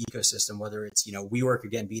across the ecosystem, whether it's, WeWork,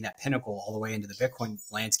 again, being that pinnacle all the way into the Bitcoin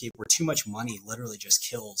landscape, where too much money literally just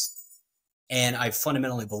kills. And I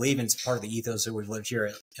fundamentally believe, and it's part of the ethos that we've lived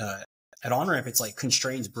here at Onramp, it's like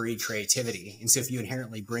constraints breed creativity. And so if you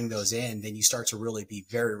inherently bring those in, then you start to really be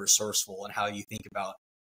very resourceful in how you think about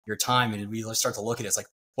your time. And we start to look at it, it's like,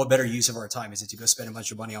 what better use of our time is it to go spend a bunch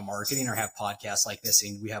of money on marketing, or have podcasts like this,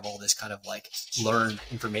 and we have all this kind of like learned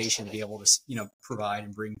information to be able to, provide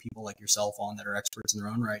and bring people like yourself on that are experts in their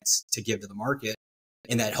own rights to give to the market.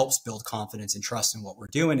 And that helps build confidence and trust in what we're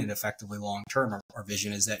doing. And effectively long-term, our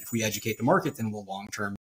vision is that if we educate the market, then we'll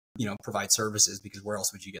long-term, provide services, because where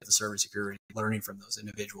else would you get the service if you're learning from those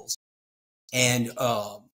individuals? And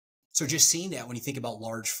So just seeing that when you think about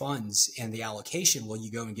large funds and the allocation, well, you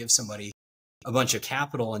go and give somebody a bunch of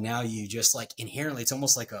capital, and now you just like inherently, it's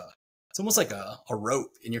almost like a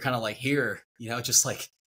rope, and you're kind of like here, just like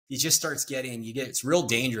it just starts it's real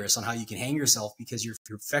dangerous on how you can hang yourself, because you're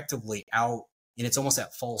effectively out, and it's almost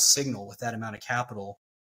that false signal with that amount of capital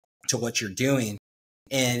to what you're doing.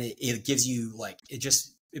 And it gives you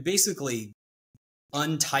it basically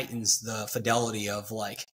untightens the fidelity of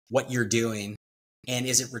like what you're doing. And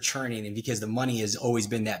is it returning? And because the money has always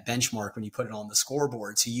been that benchmark when you put it on the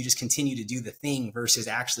scoreboard. So you just continue to do the thing versus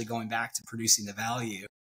actually going back to producing the value.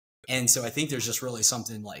 And so I think there's just really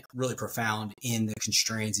something like really profound in the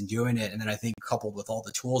constraints and doing it. And then I think coupled with all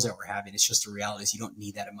the tools that we're having, it's just the reality is you don't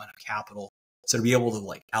need that amount of capital. So to be able to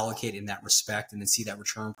like allocate in that respect and then see that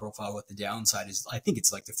return profile with the downside I think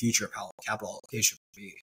it's like the future of how capital allocation will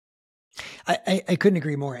be. I couldn't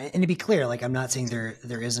agree more. And to be clear, like I'm not saying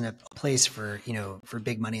there isn't a place for, for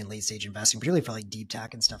big money and late stage investing, particularly for like deep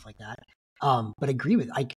tech and stuff like that. But I agree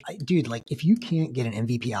with, dude, like if you can't get an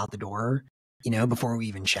MVP out the door, before we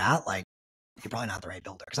even chat, like you're probably not the right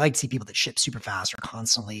builder. Cause I like to see people that ship super fast or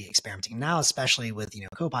constantly experimenting now, especially with,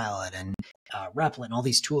 Copilot and Replit and all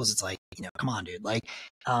these tools. It's like, come on, dude. Like,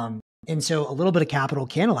 and so a little bit of capital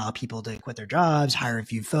can allow people to quit their jobs, hire a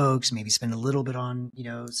few folks, maybe spend a little bit on,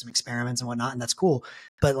 some experiments and whatnot. And that's cool.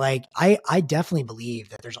 But like, I definitely believe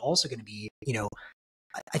that there's also going to be,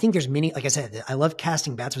 I think there's many, like I said, I love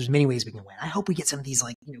casting bets. There's many ways we can win. I hope we get some of these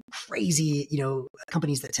like, crazy,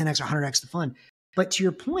 companies that 10X or 100X the fund. But to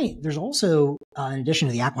your point, there's also, in addition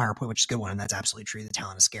to the acquire point, which is a good one, and that's absolutely true. The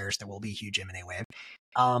talent is scarce. There will be a huge M&A wave.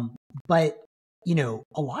 But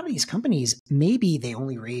a lot of these companies, maybe they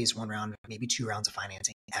only raise one round, maybe two rounds of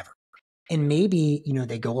financing ever. And maybe,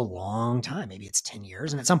 they go a long time. Maybe it's 10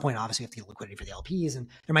 years. And at some point, obviously, you have to get liquidity for the LPs. And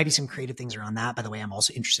there might be some creative things around that. By the way, I'm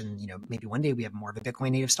also interested in, maybe one day we have more of a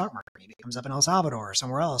Bitcoin native stock market. Maybe it comes up in El Salvador or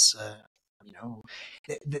somewhere else.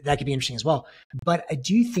 That could be interesting as well. But I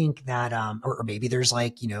do think that, or maybe there's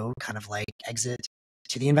like, kind of like exit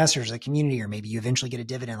to the investors, the community, or maybe you eventually get a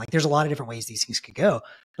dividend. Like there's a lot of different ways these things could go.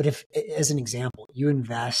 But if, as an example, you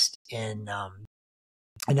invest in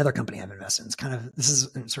another company I've invested in, it's kind of, this is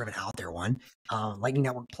sort of an out there one, Lightning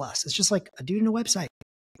Network Plus. It's just like a dude in a website,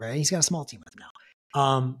 right? He's got a small team with him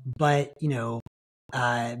now. But,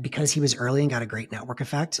 because he was early and got a great network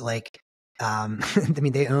effect, like, I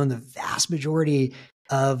mean, they own the vast majority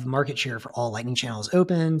of market share for all Lightning channels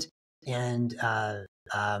opened. And,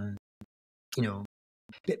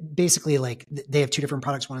 basically like they have two different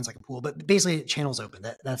products. One is like a pool, but basically channels open.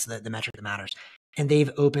 That's the metric that matters. And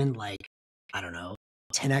they've opened like, I don't know,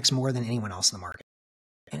 10X more than anyone else in the market.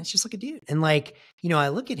 And it's just like a dude. And like, I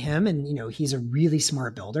look at him and, he's a really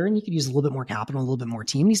smart builder and he could use a little bit more capital, a little bit more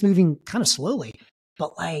team. He's moving kind of slowly,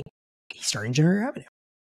 but like he's starting to generate revenue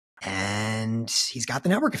and he's got the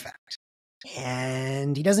network effect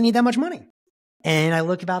and he doesn't need that much money. And I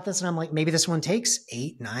look about this and I'm like, maybe this one takes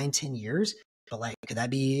 8, 9, 10 years. But like, could that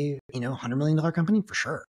be, $100 million company? For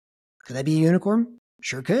sure. Could that be a unicorn?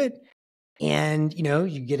 Sure could. And,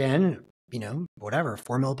 you get in, whatever,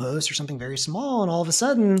 4 mil post or something very small. And all of a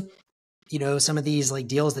sudden, some of these like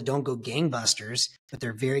deals that don't go gangbusters, but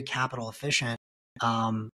they're very capital efficient.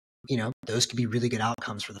 Those could be really good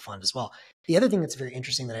outcomes for the fund as well. The other thing that's very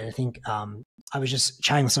interesting that I think I was just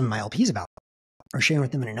chatting with some of my LPs about or sharing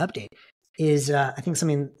with them in an update is I think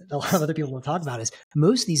something a lot of other people will talk about is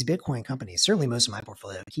most of these Bitcoin companies, certainly most of my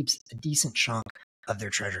portfolio, keeps a decent chunk of their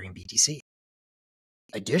treasury in BTC.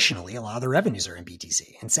 Additionally, a lot of the revenues are in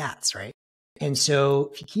BTC and sats, right? And so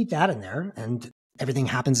if you keep that in there and everything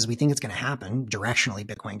happens as we think it's going to happen, directionally,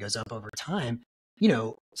 Bitcoin goes up over time,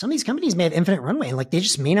 some of these companies may have infinite runway and like they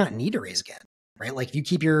just may not need to raise again, right? Like if you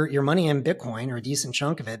keep your money in Bitcoin or a decent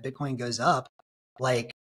chunk of it, Bitcoin goes up,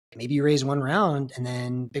 like maybe you raise one round and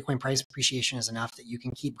then Bitcoin price appreciation is enough that you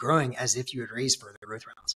can keep growing as if you had raised further growth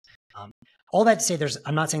rounds. All that to say,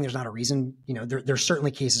 I'm not saying there's not a reason, there's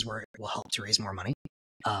certainly cases where it will help to raise more money.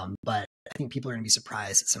 But I think people are going to be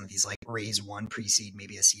surprised at some of these like raise one pre-seed,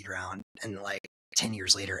 maybe a seed round, and like 10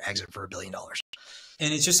 years later exit for $1 billion.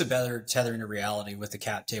 And it's just a better tethering to reality with the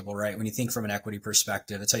cap table, right? When you think from an equity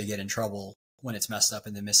perspective, that's how you get in trouble when it's messed up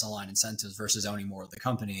and the misaligned incentives versus owning more of the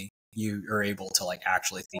company. You are able to like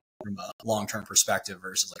actually think from a long-term perspective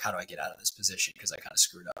versus like, how do I get out of this position? Because I kind of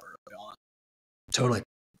screwed up early on. Totally.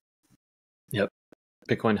 Yep.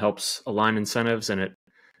 Bitcoin helps align incentives and it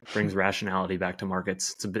brings rationality back to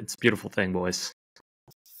markets. It's a beautiful thing, boys.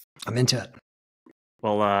 I'm into it.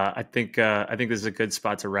 Well, I think this is a good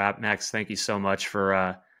spot to wrap. Max, thank you so much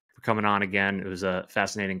for coming on again. It was a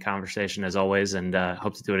fascinating conversation as always, and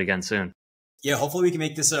hope to do it again soon. Yeah, hopefully we can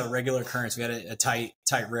make this a regular occurrence. We had a tight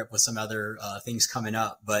rip with some other things coming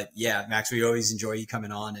up. But yeah, Max, we always enjoy you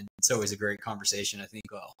coming on, and it's always a great conversation. I think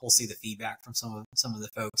we'll see the feedback from some of the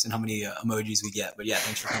folks and how many emojis we get. But yeah,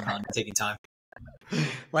 thanks for coming on and taking time.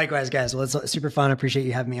 Likewise, guys. Well, it's super fun. I appreciate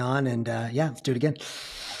you having me on, and yeah, let's do it again.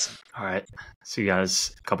 All right. See you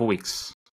guys in a couple weeks.